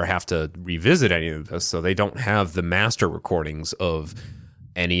thought we'd ever have to revisit any of this, so they don't have the master recordings of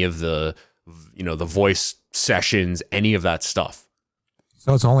any of the, the voice sessions, any of that stuff.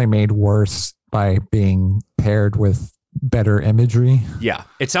 So it's only made worse by being paired with better imagery. Yeah.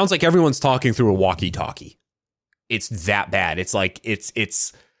 It sounds like everyone's talking through a walkie-talkie. It's that bad. It's like, it's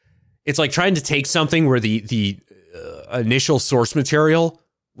it's like trying to take something where the initial source material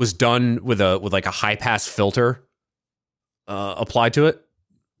was done with like a high pass filter applied to it,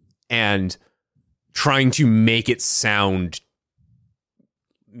 and trying to make it sound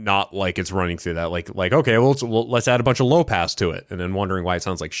not like it's running through that. Like okay, well let's add a bunch of low pass to it, and then wondering why it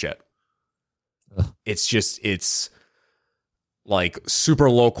sounds like shit. It's like super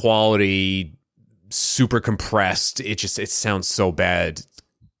low quality, super compressed. It sounds so bad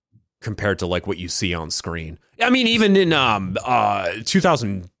compared to like what you see on screen. I mean, even in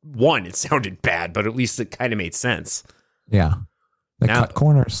 2001, it sounded bad, but at least it kind of made sense. Yeah. They cut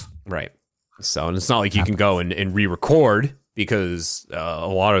corners. Right. So, and it's not like you can go and re-record, because a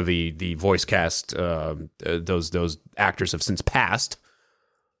lot of the voice cast, those actors have since passed.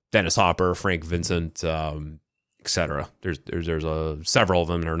 Dennis Hopper, Frank Vincent, etc. There's several of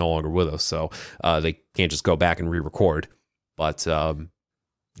them that are no longer with us, so they can't just go back and re-record. But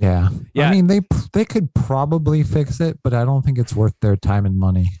yeah. I mean, they could probably fix it, but I don't think it's worth their time and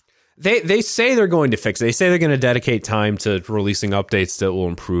money. They say they're going to fix it. They say they're going to dedicate time to releasing updates that will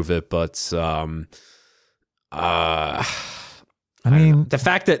improve it, but I mean, the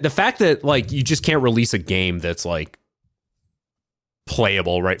fact that like you just can't release a game that's like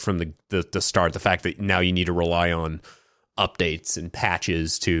playable right from the start. The fact that now you need to rely on updates and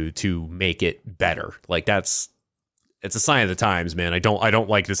patches to make it better. Like it's a sign of the times, man. I don't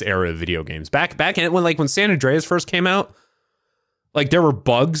like this era of video games. Back in when San Andreas first came out, like there were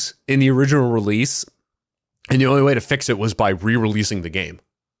bugs in the original release, and the only way to fix it was by re-releasing the game.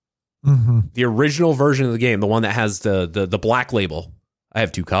 Mm-hmm. The original version of the game, the one that has the black label. I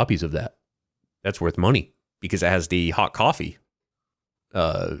have 2 copies of that. That's worth money because it has the hot coffee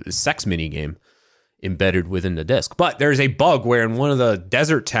sex mini game embedded within the disc. But there's a bug where in one of the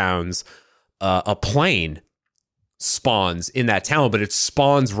desert towns, a plane spawns in that town, but it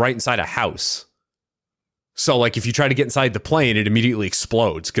spawns right inside a house. So like if you try to get inside the plane, it immediately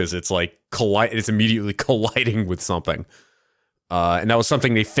explodes because it's like it's immediately colliding with something. And that was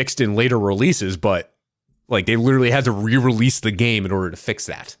something they fixed in later releases, but like they literally had to re-release the game in order to fix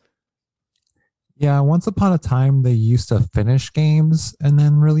that. Yeah, once upon a time they used to finish games and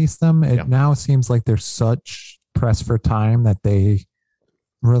then release them. It now seems like there's such press for time that they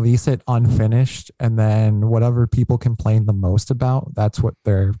release it unfinished, and then whatever people complain the most about, that's what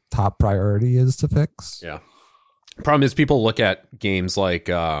their top priority is to fix. Yeah. Problem is people look at games like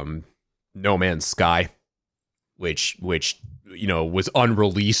No Man's Sky, which you know was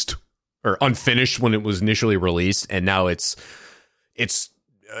unreleased or unfinished when it was initially released, and now it's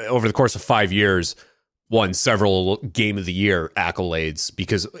over the course of 5 years won several Game of the Year accolades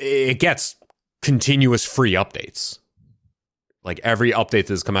because it gets continuous free updates. Like every update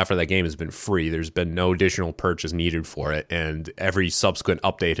that's come out for that game has been free. There's been no additional purchase needed for it, and every subsequent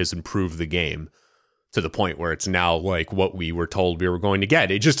update has improved the game to the point where it's now like what we were told we were going to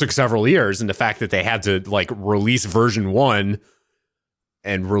get. It just took several years, and the fact that they had to like release version 1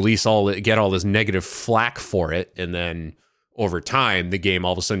 and get all this negative flack for it, and then over time the game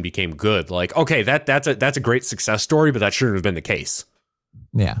all of a sudden became good. Like, okay, that's a great success story, but that shouldn't have been the case.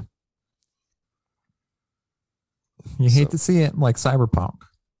 Yeah. You hate to see it, like Cyberpunk.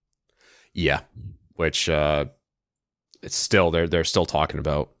 Yeah, which it's still they're still talking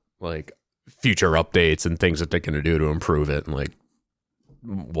about like future updates and things that they're going to do to improve it. And like,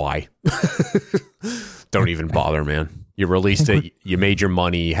 why? Don't even bother, man. You released it, you made your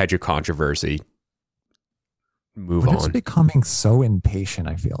money, you had your controversy. Move on. We're just becoming so impatient,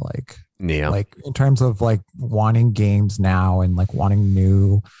 I feel like. Yeah. Like in terms of like wanting games now and like wanting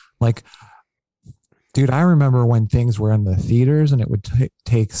new, like. Dude, I remember when things were in the theaters and it would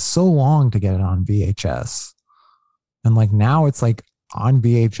take so long to get it on VHS. And like now it's like on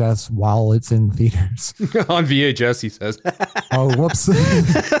VHS while it's in theaters. On VHS, he says. Oh, whoops.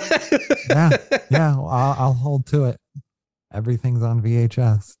 Yeah, I'll hold to it. Everything's on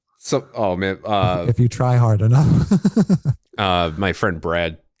VHS. So, oh man. If you try hard enough. My friend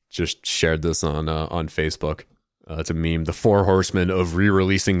Brad just shared this on Facebook. It's a meme. The 4 horsemen of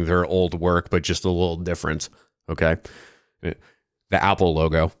re-releasing their old work, but just a little different. Okay. The Apple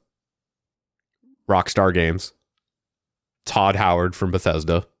logo. Rockstar Games. Todd Howard from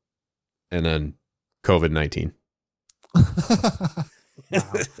Bethesda. And then COVID-19.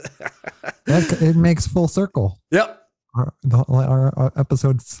 It makes full circle. Yep. Our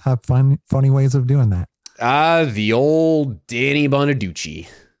episodes have funny ways of doing that. The old Danny Bonaducci.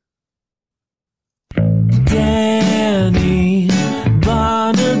 Danny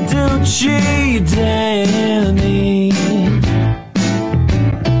Bonaducci, Danny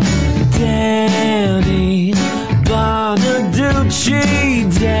Bonaducci,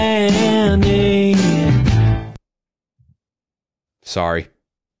 Danny. Sorry.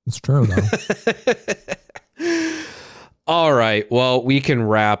 It's true, though. All right. Well, we can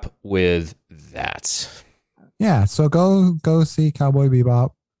wrap with that. Yeah, so go see Cowboy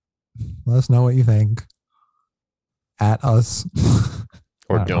Bebop. Let us know what you think. At us.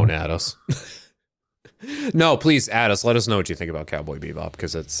 Or don't add us. No, please add us. Let us know what you think about Cowboy Bebop,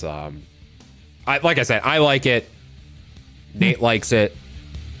 because it's like I said, I like it. Nate likes it.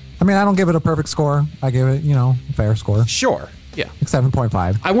 I mean, I don't give it a perfect score. I give it, a fair score. Sure. Yeah.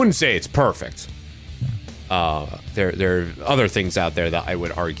 7.5. I wouldn't say it's perfect. There are other things out there that I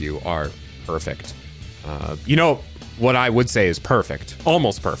would argue are perfect. What I would say is perfect,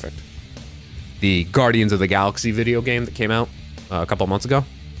 almost perfect. The Guardians of the Galaxy video game that came out a couple months ago.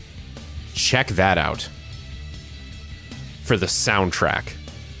 Check that out. For the soundtrack.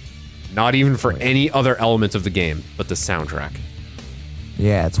 Not even for any other element of the game, but the soundtrack.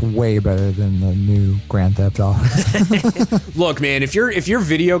 Yeah, it's way better than the new Grand Theft Auto. Look, man, if your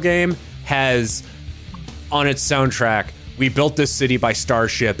video game has on its soundtrack, "We built this city by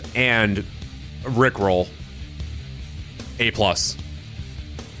Starship" and Rickroll, A+.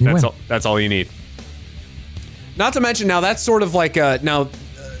 That's all you need. Not to mention, now that's sort of like that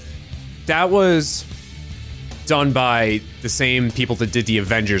was done by the same people that did the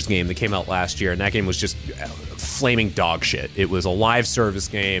Avengers game that came out last year, and that game was just flaming dog shit. It was a live service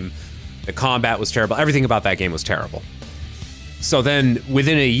game. The combat was terrible. Everything about that game was terrible. So then,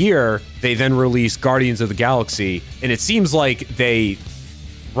 within a year, they then released Guardians of the Galaxy, and it seems like they,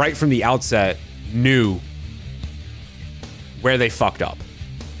 right from the outset, knew where they fucked up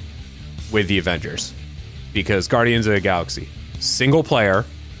with the Avengers. Because Guardians of the Galaxy, single player,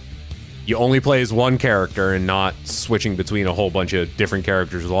 you only play as one character and not switching between a whole bunch of different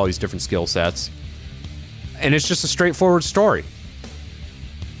characters with all these different skill sets. And it's just a straightforward story.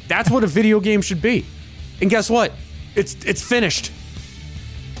 That's what a video game should be. And guess what? It's finished.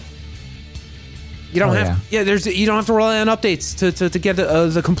 You don't you don't have to rely on updates to get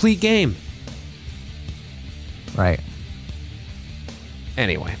the complete game. Right.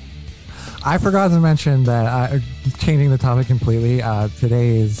 Anyway. I forgot to mention that, changing the topic completely,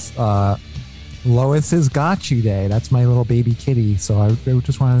 today is Lois's Gotcha Day. That's my little baby kitty. So I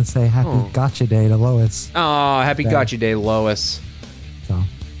just wanted to say happy Gotcha Day to Lois. Oh, happy Gotcha Day, Lois. So,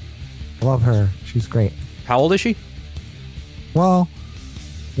 I love her. She's great. How old is she? Well,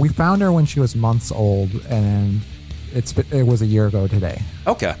 we found her when she was months old, and it was a year ago today.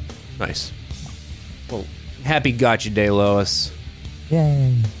 Okay. Nice. Well, happy Gotcha Day, Lois.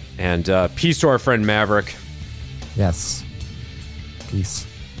 Yay. And peace to our friend Maverick. Yes. Peace.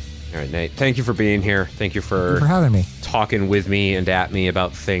 All right, Nate. Thank you for being here. Thank you for having me. Talking with me and at me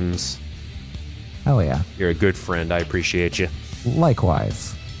about things. Hell yeah. You're a good friend. I appreciate you.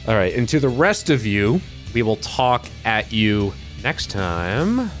 Likewise. All right. And to the rest of you, we will talk at you next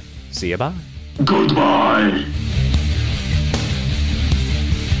time. See you. Bye. Goodbye.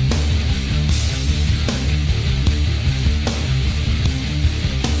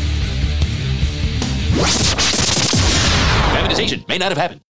 Privatization may not have happened.